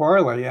or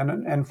poorly.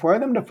 And for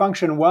them to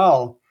function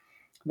well,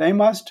 they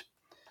must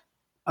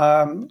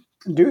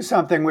do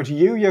something which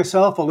you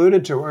yourself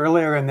alluded to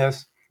earlier in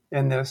this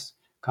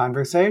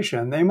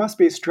conversation. They must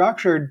be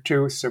structured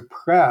to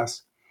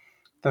suppress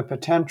the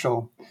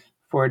potential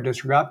for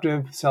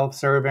disruptive,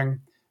 self-serving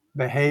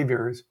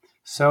behaviors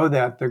so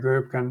that the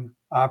group can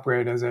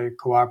operate as a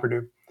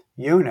cooperative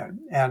unit.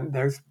 And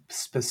there's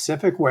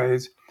specific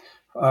ways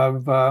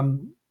of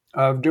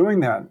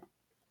doing that.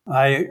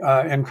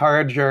 I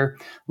encourage your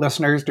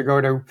listeners to go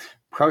to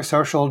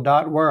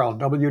prosocial.world,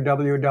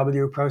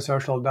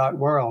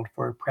 www.prosocial.world,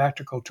 for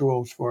practical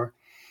tools for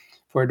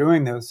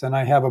doing this. And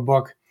I have a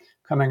book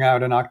coming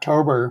out in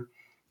October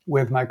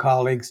with my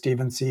colleague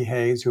Stephen C.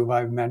 Hayes, who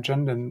I've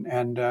mentioned,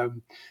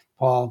 and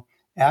Paul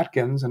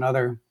Atkins,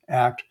 another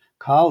ACT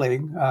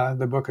colleague.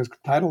 The book is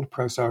titled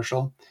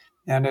Prosocial,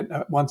 and it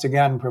once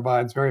again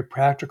provides very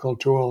practical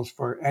tools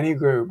for any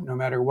group, no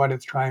matter what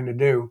it's trying to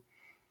do,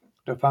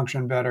 to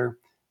function better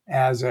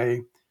as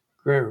a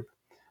group.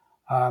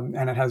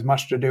 And it has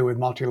much to do with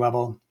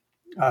multi-level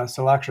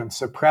selection,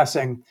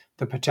 suppressing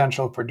the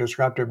potential for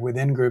disruptive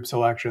within group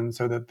selection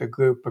so that the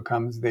group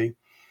becomes the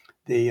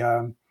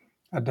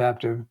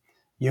adaptive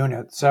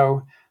unit.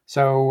 So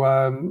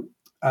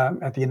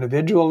at the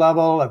individual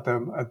level, at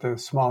the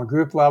small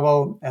group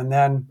level, and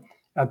then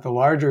at the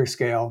larger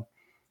scale,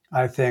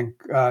 I think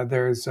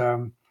there's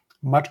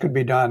much could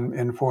be done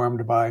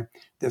informed by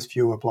this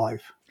view of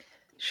life.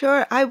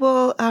 Sure, I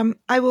will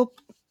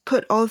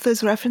put all of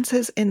those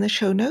references in the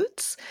show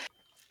notes.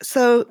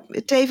 So,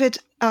 David,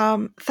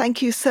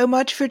 thank you so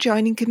much for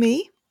joining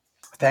me.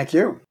 Thank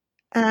you.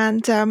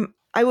 And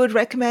I would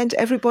recommend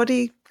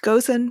everybody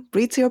goes and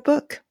reads your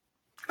book.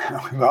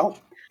 Well,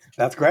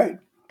 that's great.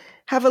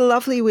 Have a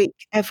lovely week,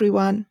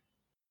 everyone.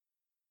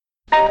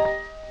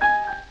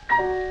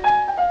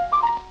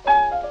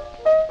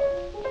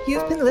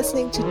 You've been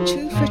listening to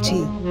Two for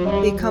Tea,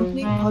 the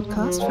accompanying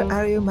podcast for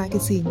Areo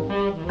magazine.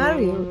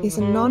 Areo is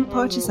a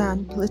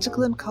non-partisan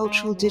political and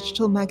cultural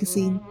digital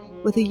magazine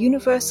with a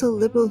universal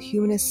liberal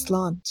humanist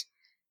slant,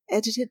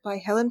 edited by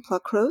Helen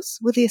Pluckrose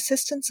with the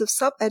assistance of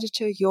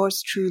sub-editor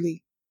yours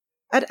truly.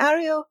 At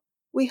Areo,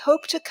 we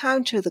hope to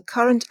counter the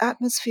current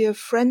atmosphere of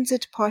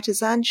frenzied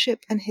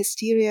partisanship and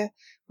hysteria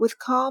with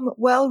calm,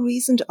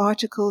 well-reasoned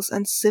articles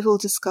and civil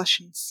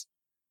discussions.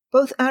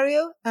 Both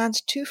Areo and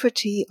Two for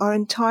Tea are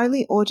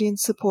entirely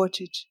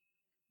audience-supported.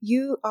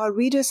 You, our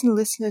readers and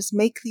listeners,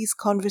 make these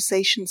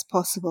conversations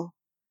possible.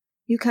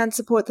 You can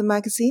support the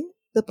magazine,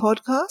 the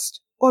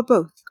podcast, or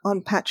both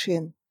on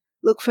Patreon.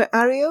 Look for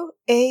Areo,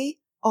 A-R-E-O,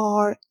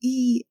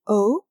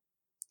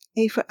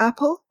 A for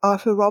Apple, R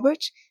for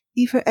Robert,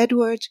 E for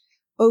Edward,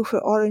 O for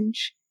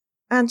Orange,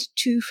 and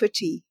Two for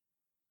Tea.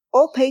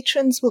 All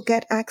patrons will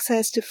get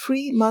access to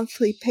free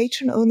monthly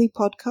patron-only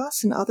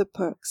podcasts and other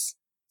perks.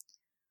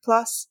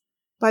 Plus,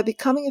 by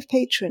becoming a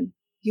patron,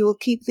 you will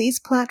keep these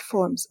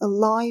platforms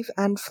alive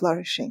and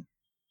flourishing.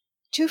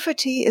 Two for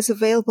Tea is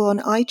available on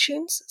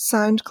iTunes,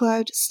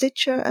 SoundCloud,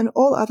 Stitcher, and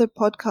all other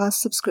podcast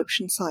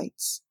subscription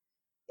sites.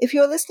 If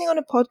you're listening on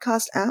a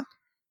podcast app,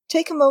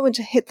 take a moment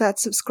to hit that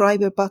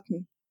subscriber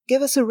button.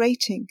 Give us a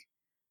rating.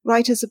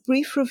 Write us a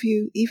brief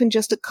review, even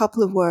just a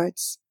couple of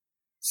words.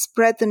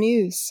 Spread the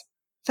news.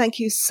 Thank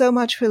you so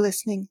much for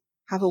listening.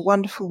 Have a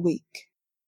wonderful week.